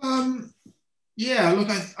 Yeah, look,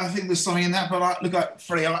 I think there's something in that, but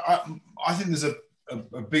Freddie, I think there's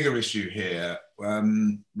a bigger issue here,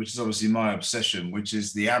 which is obviously my obsession, which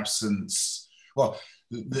is the absence, well,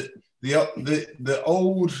 the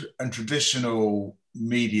old and traditional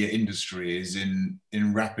media industry is in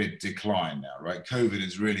rapid decline now, right? COVID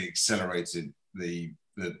has really accelerated the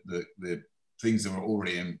things that were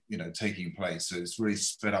already taking place. So it's really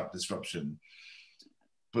sped up disruption.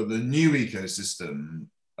 But the new ecosystem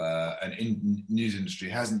and news industry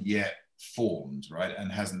hasn't yet formed, right?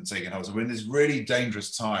 And hasn't taken hold. So we're in this really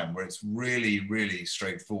dangerous time where it's really, really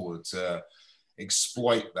straightforward to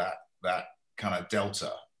exploit that kind of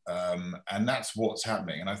delta And that's what's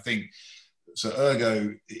happening. And I think, so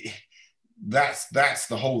ergo, that's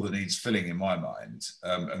the hole that needs filling in my mind.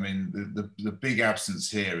 I mean, the big absence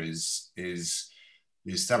here is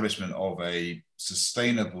the establishment of a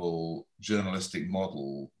sustainable journalistic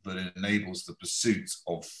model that enables the pursuit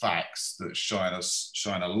of facts that shine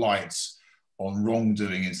a light on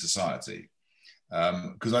wrongdoing in society.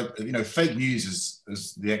 Because fake news,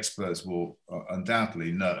 as the experts will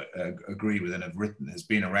undoubtedly agree with and have written, has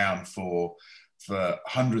been around for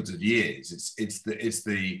hundreds of years. It's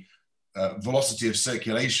the velocity of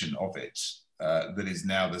circulation of it that is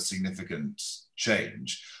now the significant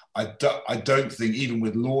change. I don't think, even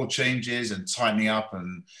with law changes and tightening up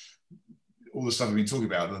and all the stuff we've been talking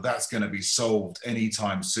about, that's going to be solved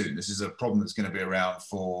anytime soon. This is a problem that's going to be around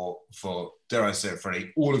for dare I say it,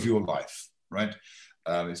 Freddie, all of your life, right?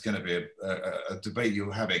 It's going to be a debate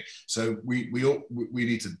you're having. So we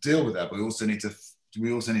need to deal with that, but we also need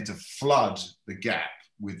to flood the gap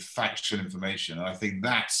with factual information. And I think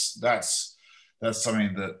that's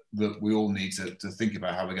something that we all need to think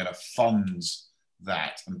about, how we're going to fund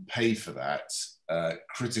that and pay for that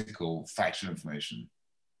critical factual information.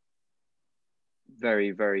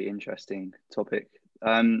 Very, very interesting topic.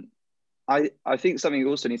 I think something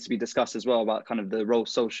also needs to be discussed as well about kind of the role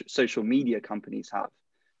social media companies have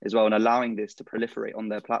as well in allowing this to proliferate on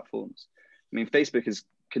their platforms. I mean, Facebook has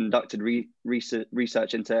conducted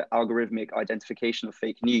research into algorithmic identification of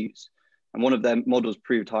fake news. And one of their models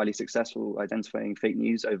proved highly successful, identifying fake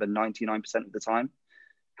news over 99% of the time.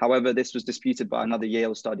 However, this was disputed by another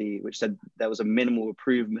Yale study, which said there was a minimal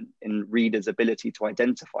improvement in readers' ability to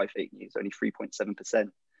identify fake news, only 3.7%.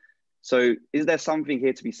 So is there something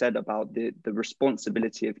here to be said about the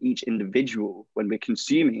responsibility of each individual when we're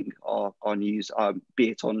consuming our news, be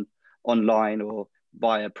it online or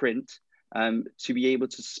via print, to be able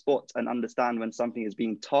to spot and understand when something is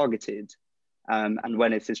being targeted and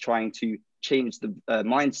when it is trying to change the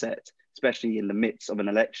mindset, especially in the midst of an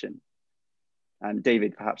election?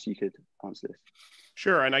 David, perhaps you could answer this.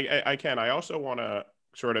 Sure, and I can. I also want to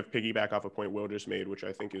sort of piggyback off a point Will just made, which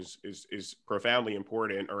I think is profoundly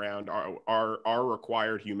important around our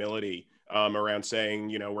required humility around saying,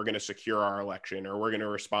 we're going to secure our election, or we're going to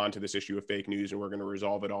respond to this issue of fake news, and we're going to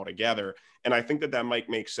resolve it all together. And I think that might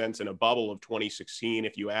make sense in a bubble of 2016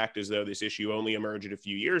 if you act as though this issue only emerged a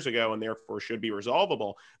few years ago and therefore should be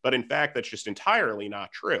resolvable. But in fact, that's just entirely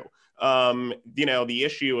not true. The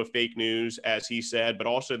issue of fake news, as he said, but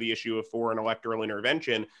also the issue of foreign electoral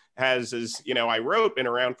intervention has, as I wrote, been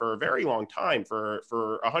around for a very long time, for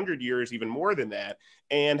 100 years, even more than that,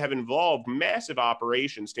 and have involved massive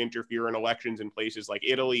operations to interfere in elections in places like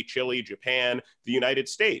Italy, Chile, Japan, the United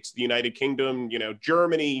States, the United Kingdom,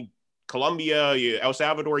 Germany, Colombia, El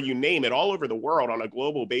Salvador, you name it, all over the world on a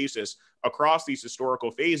global basis across these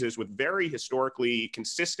historical phases with very historically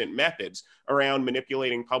consistent methods around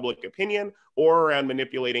manipulating public opinion or around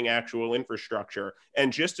manipulating actual infrastructure.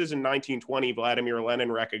 And just as in 1920, Vladimir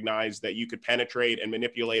Lenin recognized that you could penetrate and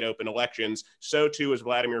manipulate open elections, so too has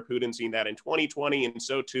Vladimir Putin seen that in 2020, and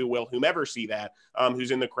so too will whomever see that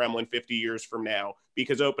who's in the Kremlin 50 years from now,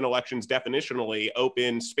 because open elections definitionally,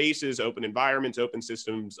 open spaces, open environments, open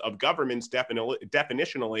systems of governments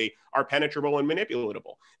definitionally are penetrable and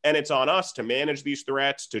manipulatable. And it's on us to manage these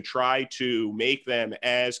threats, to try to make them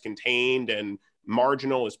as contained and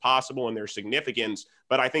marginal as possible in their significance.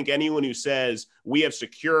 But I think anyone who says we have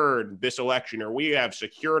secured this election, or we have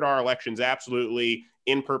secured our elections absolutely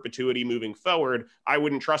in perpetuity moving forward, I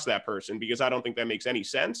wouldn't trust that person, because I don't think that makes any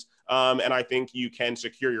sense. And I think you can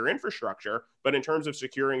secure your infrastructure, but in terms of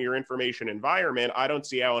securing your information environment, I don't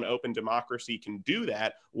see how an open democracy can do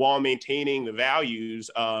that while maintaining the values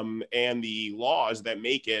and the laws that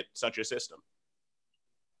make it such a system.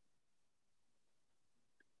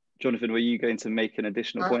 Jonathan, were you going to make an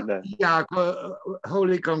additional point there? Yeah,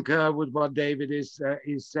 wholly concur with what David is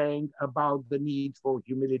saying about the need for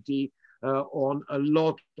humility on a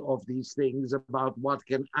lot of these things, about what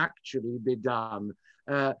can actually be done.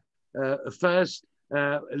 First,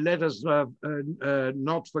 let us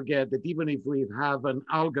not forget that even if we have an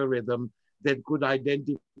algorithm that could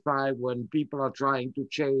identify when people are trying to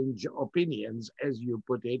change opinions, as you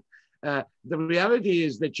put it, the reality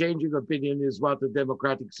is that changing opinion is what the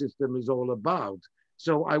democratic system is all about.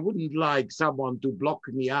 So I wouldn't like someone to block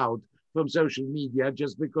me out from social media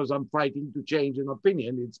just because I'm fighting to change an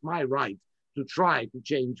opinion. It's my right to try to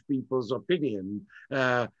change people's opinion.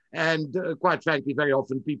 And quite frankly, very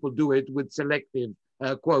often people do it with selective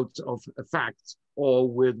quotes of facts, or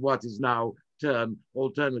with what is now termed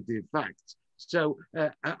alternative facts. So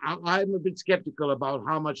I'm a bit skeptical about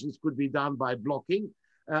how much this could be done by blocking.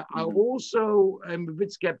 I also am a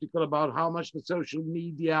bit skeptical about how much the social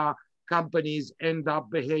media companies end up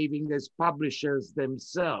behaving as publishers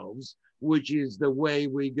themselves, which is the way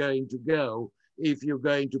we're going to go if you're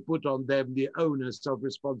going to put on them the onus of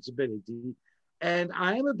responsibility. And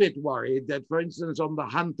I am a bit worried that, for instance, on the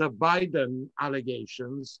Hunter Biden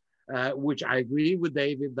allegations, which I agree with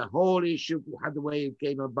David, the whole issue, the way it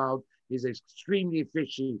came about, is extremely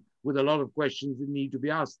fishy with a lot of questions that need to be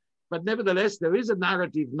asked. But nevertheless, there is a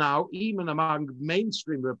narrative now, even among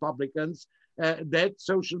mainstream Republicans, that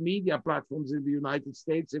social media platforms in the United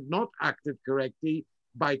States have not acted correctly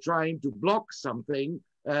by trying to block something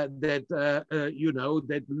that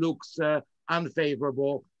looks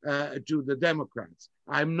unfavorable to the Democrats.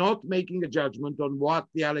 I'm not making a judgment on what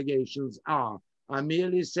the allegations are. I'm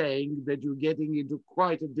merely saying that you're getting into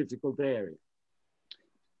quite a difficult area.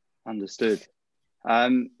 Understood.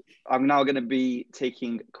 I'm now going to be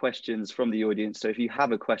taking questions from the audience. So if you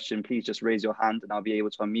have a question, please just raise your hand and I'll be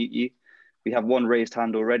able to unmute you. We have one raised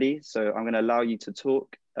hand already, so I'm going to allow you to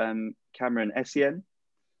talk. Cameron Essien.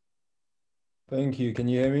 Thank you. Can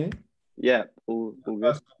you hear me? Yeah, all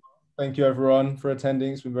good. Thank you, everyone, for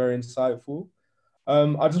attending. It's been very insightful.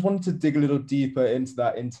 I just wanted to dig a little deeper into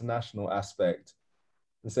that international aspect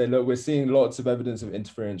and say, look, we're seeing lots of evidence of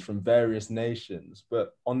interference from various nations,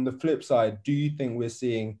 but on the flip side, do you think we're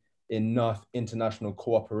seeing enough international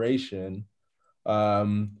cooperation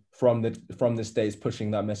from the states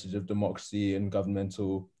pushing that message of democracy and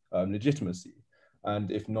governmental legitimacy?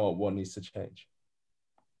 And if not, what needs to change?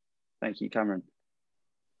 Thank you, Cameron.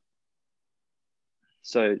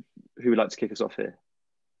 So who would like to kick us off here?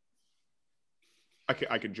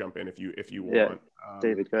 I could jump in if you Yeah. want.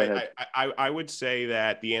 David, go ahead. I would say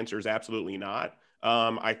that the answer is absolutely not.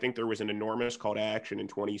 I think there was an enormous call to action in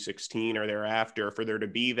 2016 or thereafter for there to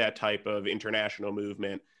be that type of international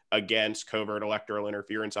movement against covert electoral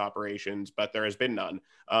interference operations, but there has been none.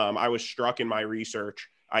 I was struck in my research.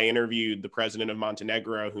 I interviewed the president of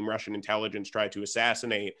Montenegro, whom Russian intelligence tried to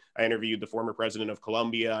assassinate. I interviewed the former president of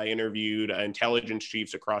Colombia. I interviewed intelligence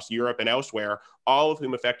chiefs across Europe and elsewhere, all of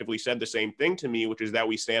whom effectively said the same thing to me, which is that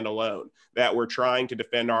we stand alone, that we're trying to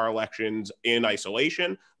defend our elections in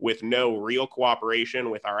isolation with no real cooperation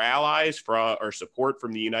with our allies or support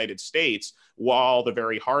from the United States, while the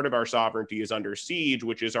very heart of our sovereignty is under siege,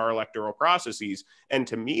 which is our electoral processes. And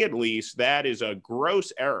to me, at least, that is a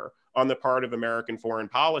gross error on the part of American foreign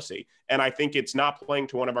policy. And I think it's not playing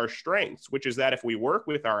to one of our strengths, which is that if we work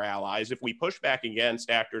with our allies, if we push back against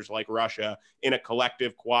actors like Russia in a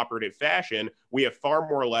collective, cooperative fashion, we have far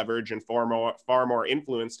more leverage and far more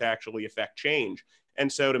influence to actually affect change. And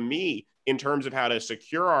so to me, in terms of how to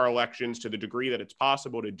secure our elections to the degree that it's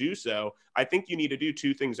possible to do so, I think you need to do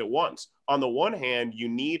two things at once. On the one hand, you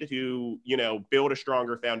need to, build a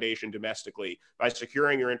stronger foundation domestically by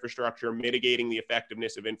securing your infrastructure, mitigating the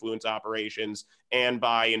effectiveness of influence operations, and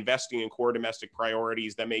by investing in core domestic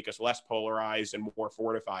priorities that make us less polarized and more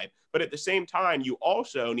fortified. But at the same time, you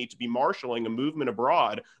also need to be marshaling a movement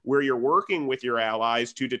abroad where you're working with your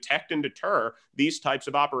allies to detect and deter these types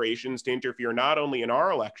of operations to interfere not only in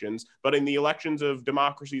our elections, but in the elections of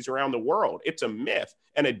democracies around the world. It's a myth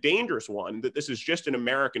and a dangerous one that this is just an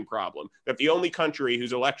American problem, that the only country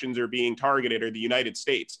whose elections are being targeted are the United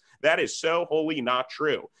States. That is so wholly not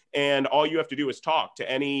true. And all you have to do is talk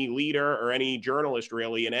to any leader or any journalist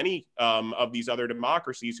really in any of these other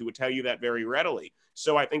democracies who would tell you that very readily.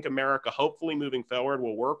 So I think America, hopefully moving forward,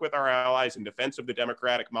 will work with our allies in defense of the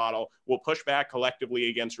democratic model, will push back collectively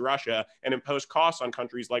against Russia and impose costs on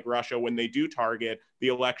countries like Russia when they do target the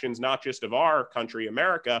elections, not just of our country,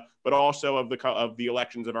 America, but also of the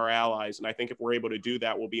elections of our allies. And I think if we're able to do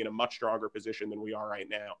that, we'll be in a much stronger position than we are right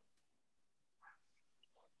now.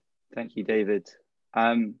 Thank you, David.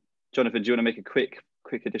 Jonathan, do you want to make a quick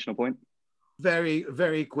additional point? Very,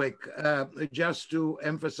 very quick. Just to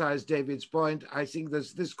emphasize David's point, I think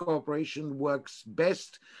this cooperation works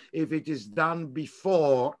best if it is done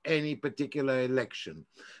before any particular election,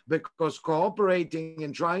 because cooperating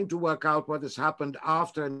and trying to work out what has happened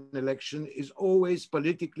after an election is always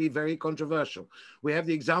politically very controversial. We have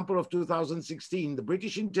the example of 2016. The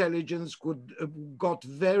British intelligence got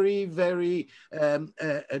very, very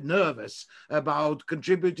nervous about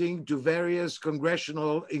contributing to various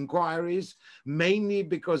congressional inquiries mainly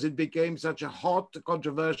because it became such a hot,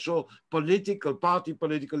 controversial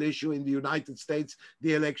political issue in the United States,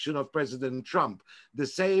 the election of President Trump. The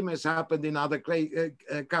same has happened in other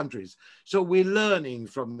countries. So we're learning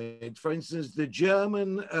from it. For instance, the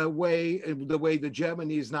German the way the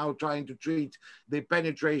Germany is now trying to treat the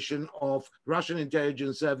penetration of Russian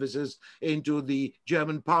intelligence services into the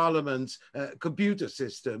German parliament's computer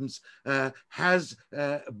systems has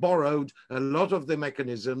borrowed a lot of the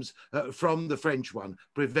mechanisms from the French one.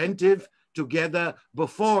 Preventive, together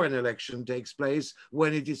before an election takes place,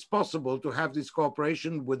 when it is possible to have this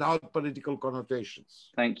cooperation without political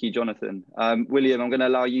connotations. Thank you, Jonathan. William, I'm going to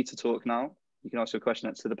allow you to talk now. You can ask your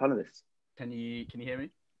question to the panelists. Can you hear me?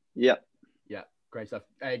 Yeah. Yeah, great stuff.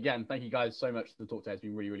 Again, thank you guys so much for the talk today. It's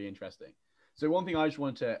been really, really interesting. So one thing I just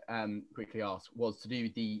wanted to quickly ask was to do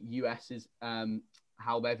with the US's,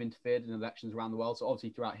 how they've interfered in elections around the world. So obviously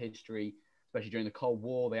throughout history, especially during the Cold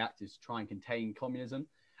War, they acted to try and contain communism.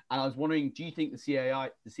 And I was wondering, do you think the CIA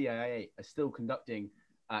are still conducting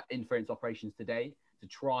interference operations today to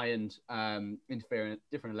try and interfere in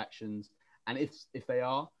different elections? And if they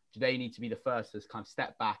are, do they need to be the first to kind of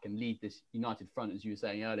step back and lead this united front, as you were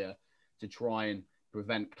saying earlier, to try and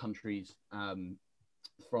prevent countries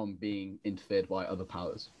from being interfered by other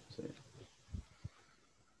powers? So,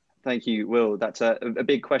 thank you, Will. That's a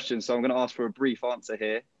big question, so I'm going to ask for a brief answer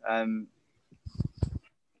here.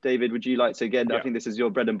 David, would you like to, again, yeah. I think this is your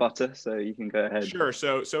bread and butter, so you can go ahead. Sure.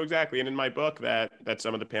 So exactly. And in my book that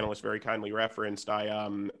some of the panelists very kindly referenced,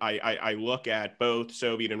 I look at both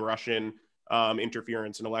Soviet and Russian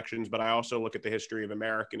interference in elections, but I also look at the history of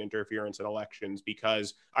American interference in elections,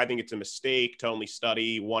 because I think it's a mistake to only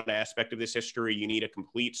study one aspect of this history. You need a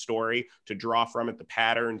complete story to draw from it the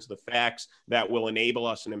patterns, the facts that will enable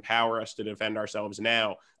us and empower us to defend ourselves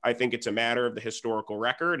now. I think it's a matter of the historical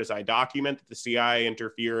record, as I document that the CIA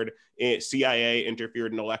interfered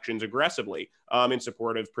in elections aggressively in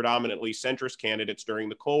support of predominantly centrist candidates during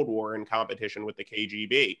the Cold War in competition with the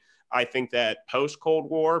KGB. I think that post-Cold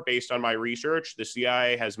War, based on my research, the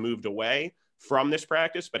CIA has moved away from this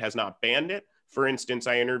practice, but has not banned it. For instance,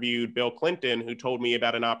 I interviewed Bill Clinton, who told me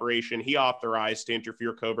about an operation he authorized to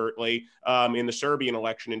interfere covertly in the Serbian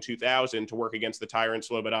election in 2000 to work against the tyrant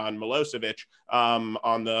Slobodan Milosevic,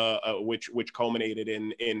 which culminated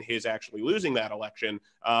in his actually losing that election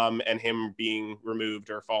and him being removed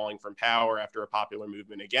or falling from power after a popular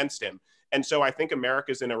movement against him. And so I think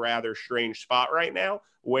America's in a rather strange spot right now,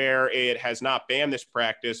 where it has not banned this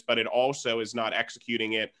practice, but it also is not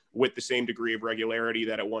executing it with the same degree of regularity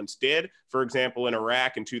that it once did. For example, in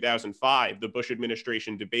Iraq in 2005, the Bush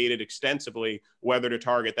administration debated extensively whether to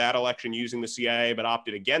target that election using the CIA, but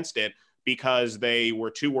opted against it because they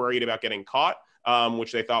were too worried about getting caught,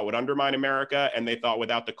 which they thought would undermine America. And they thought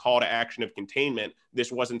without the call to action of containment,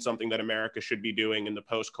 this wasn't something that America should be doing in the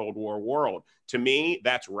post-Cold War world. To me,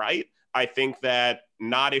 that's right. I think that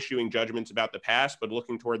not issuing judgments about the past, but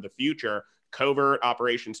looking toward the future, covert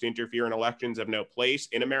operations to interfere in elections have no place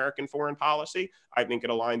in American foreign policy. I think it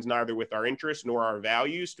aligns neither with our interests nor our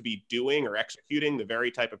values to be doing or executing the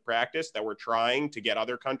very type of practice that we're trying to get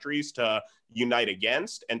other countries to unite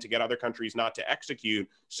against and to get other countries not to execute.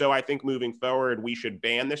 So I think moving forward, we should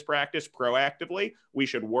ban this practice proactively. We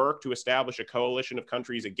should work to establish a coalition of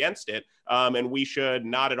countries against it. And we should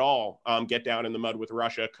not at all get down in the mud with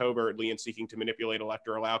Russia covertly and seeking to manipulate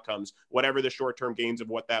electoral outcomes, whatever the short-term gains of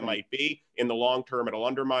what that might be. In the long term, it'll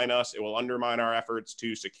undermine us. It will undermine our efforts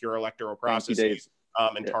to secure electoral processes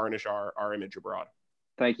and tarnish our image abroad.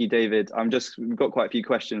 Thank you, David. We've got quite a few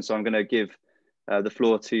questions, so I'm going to give the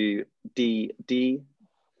floor to D.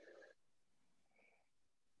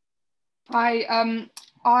 Hi,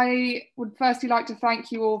 I would firstly like to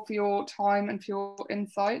thank you all for your time and for your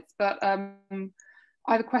insights, but I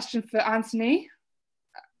have a question for Anthony.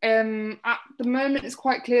 At the moment, it's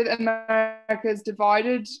quite clear that America is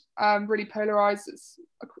divided, really polarized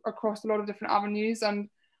across a lot of different avenues. And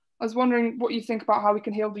I was wondering what you think about how we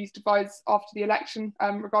can heal these divides after the election,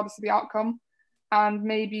 regardless of the outcome. And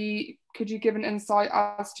maybe could you give an insight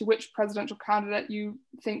as to which presidential candidate you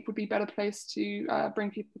think would be better placed to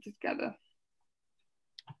bring people together?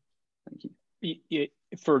 Thank you.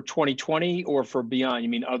 For 2020 or for beyond? You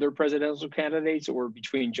mean other presidential candidates, or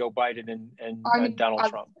between Joe Biden and Donald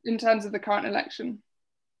Trump? In terms of the current election.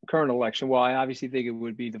 Current election. Well, I obviously think it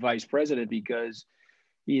would be the vice president, because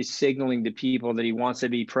he is signaling to people that he wants to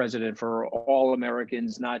be president for all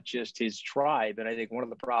Americans, not just his tribe. And I think one of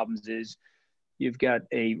the problems is you've got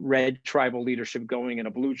a red tribal leadership going and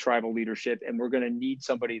a blue tribal leadership, and we're going to need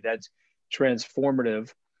somebody that's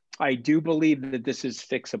transformative. I do believe that this is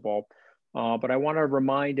fixable. But I want to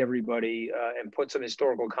remind everybody and put some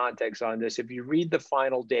historical context on this. If you read The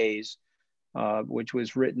Final Days, which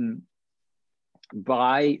was written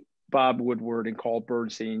by Bob Woodward and Carl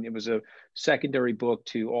Bernstein, it was a secondary book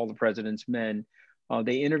to All the President's Men.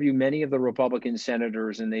 They interviewed many of the Republican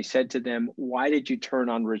senators, and they said to them, "Why did you turn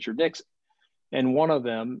on Richard Nixon?" And one of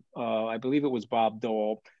them, I believe it was Bob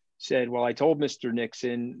Dole, said, "Well, I told Mr.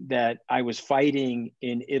 Nixon that I was fighting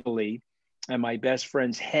in Italy and my best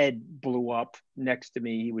friend's head blew up next to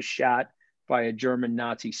me. He was shot by a German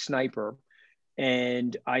Nazi sniper.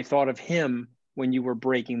 And I thought of him when you were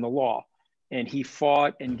breaking the law. And he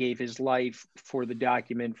fought and gave his life for the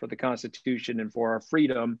document, for the Constitution, and for our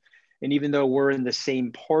freedom. And even though we're in the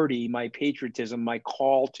same party, my patriotism, my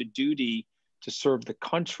call to duty to serve the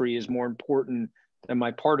country is more important than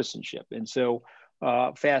my partisanship." And so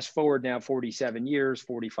fast forward now 47 years,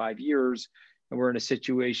 45 years, and we're in a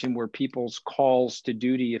situation where people's calls to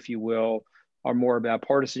duty, if you will, are more about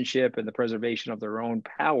partisanship and the preservation of their own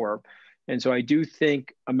power. And so I do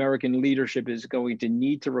think American leadership is going to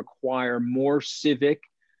need to require more civic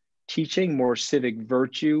teaching, more civic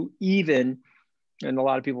virtue, even, and a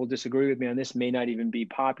lot of people disagree with me on this, may not even be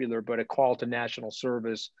popular, but a call to national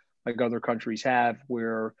service like other countries have,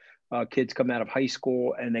 where kids come out of high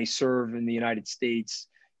school and they serve in the United States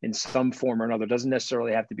in some form or another. It doesn't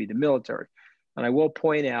necessarily have to be the military. And I will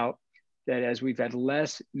point out that as we've had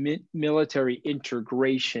less military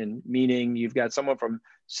integration, meaning you've got someone from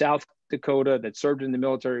South Dakota that served in the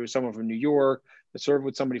military with someone from New York, that served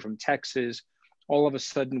with somebody from Texas, all of a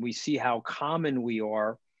sudden we see how common we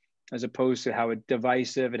are as opposed to how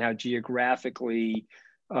divisive and how geographically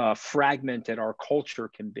fragmented our culture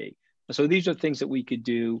can be. So these are things that we could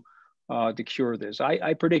do to cure this.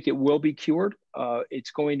 I predict it will be cured.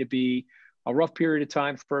 It's going to be a rough period of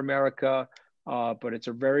time for America, but it's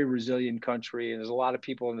a very resilient country. And there's a lot of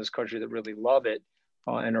people in this country that really love it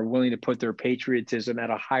and are willing to put their patriotism at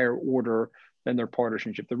a higher order than their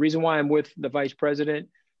partisanship. The reason why I'm with the vice president,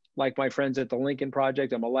 like my friends at the Lincoln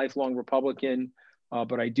Project, I'm a lifelong Republican,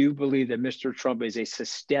 but I do believe that Mr. Trump is a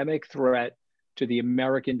systemic threat to the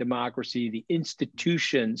American democracy, the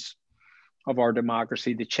institutions of our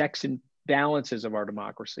democracy, the checks and balances of our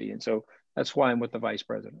democracy. And so that's why I'm with the vice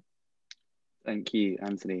president. Thank you,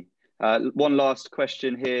 Anthony. One last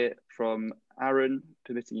question here from Aaron,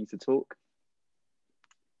 permitting you to talk.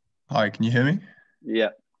 Hi, can you hear me?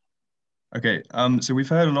 Yeah. Okay, so we've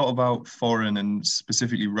heard a lot about foreign and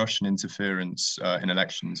specifically Russian interference in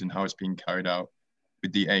elections and how it's being carried out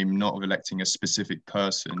with the aim not of electing a specific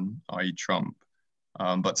person, i.e. Trump,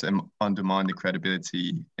 but to undermine the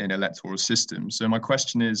credibility in electoral systems. So my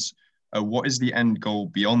question is, what is the end goal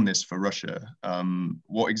beyond this for Russia?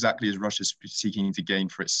 What exactly is Russia seeking to gain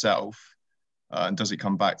for itself? And does it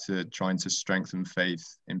come back to trying to strengthen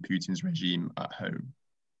faith in Putin's regime at home?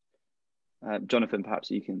 Jonathan, perhaps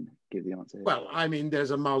you can give the answer here. Well, I mean, there's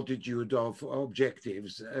a multitude of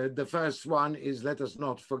objectives. The first one is, let us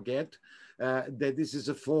not forget that this is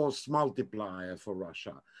a force multiplier for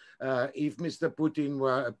Russia. If Mr. Putin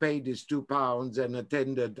were paid his £2 and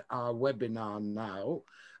attended our webinar now,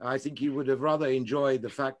 I think he would have rather enjoyed the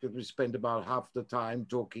fact that we spent about half the time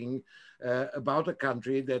talking about a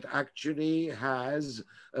country that actually has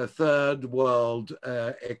a third world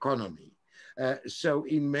economy. So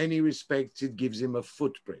in many respects, it gives him a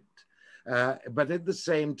footprint. But at the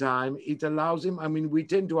same time, it allows him, I mean, we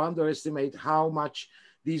tend to underestimate how much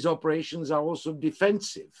these operations are also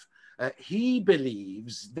defensive. He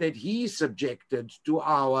believes that he's subjected to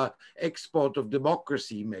our export of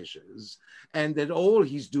democracy measures, and that all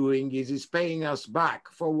he's doing is he's paying us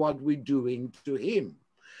back for what we're doing to him.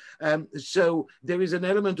 So there is an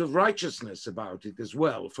element of righteousness about it as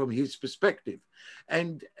well, from his perspective.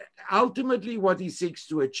 And ultimately what he seeks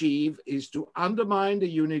to achieve is to undermine the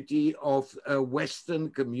unity of a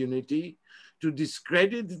Western community, to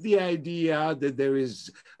discredit the idea that there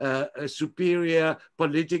is a superior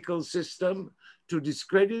political system, to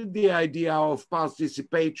discredit the idea of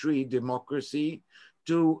participatory democracy,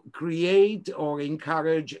 to create or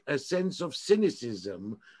encourage a sense of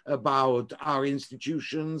cynicism about our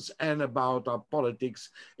institutions and about our politics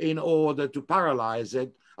in order to paralyze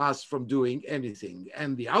us from doing anything.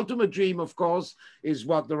 And the ultimate dream, of course, is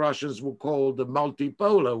what the Russians will call the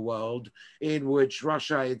multipolar world, in which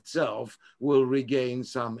Russia itself will regain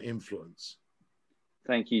some influence.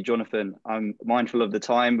 Thank you, Jonathan. I'm mindful of the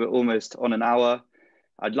time. We're almost on an hour.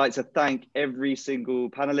 I'd like to thank every single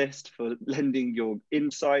panelist for lending your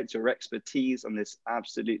insights, your expertise on this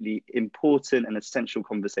absolutely important and essential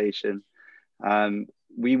conversation.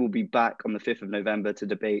 We will be back on the 5th of November to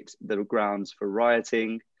debate the grounds for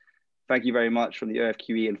rioting. Thank you very much from the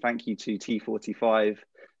OFQE, and thank you to T45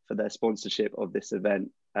 for their sponsorship of this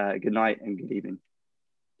event. Good night and good evening.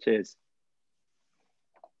 Cheers.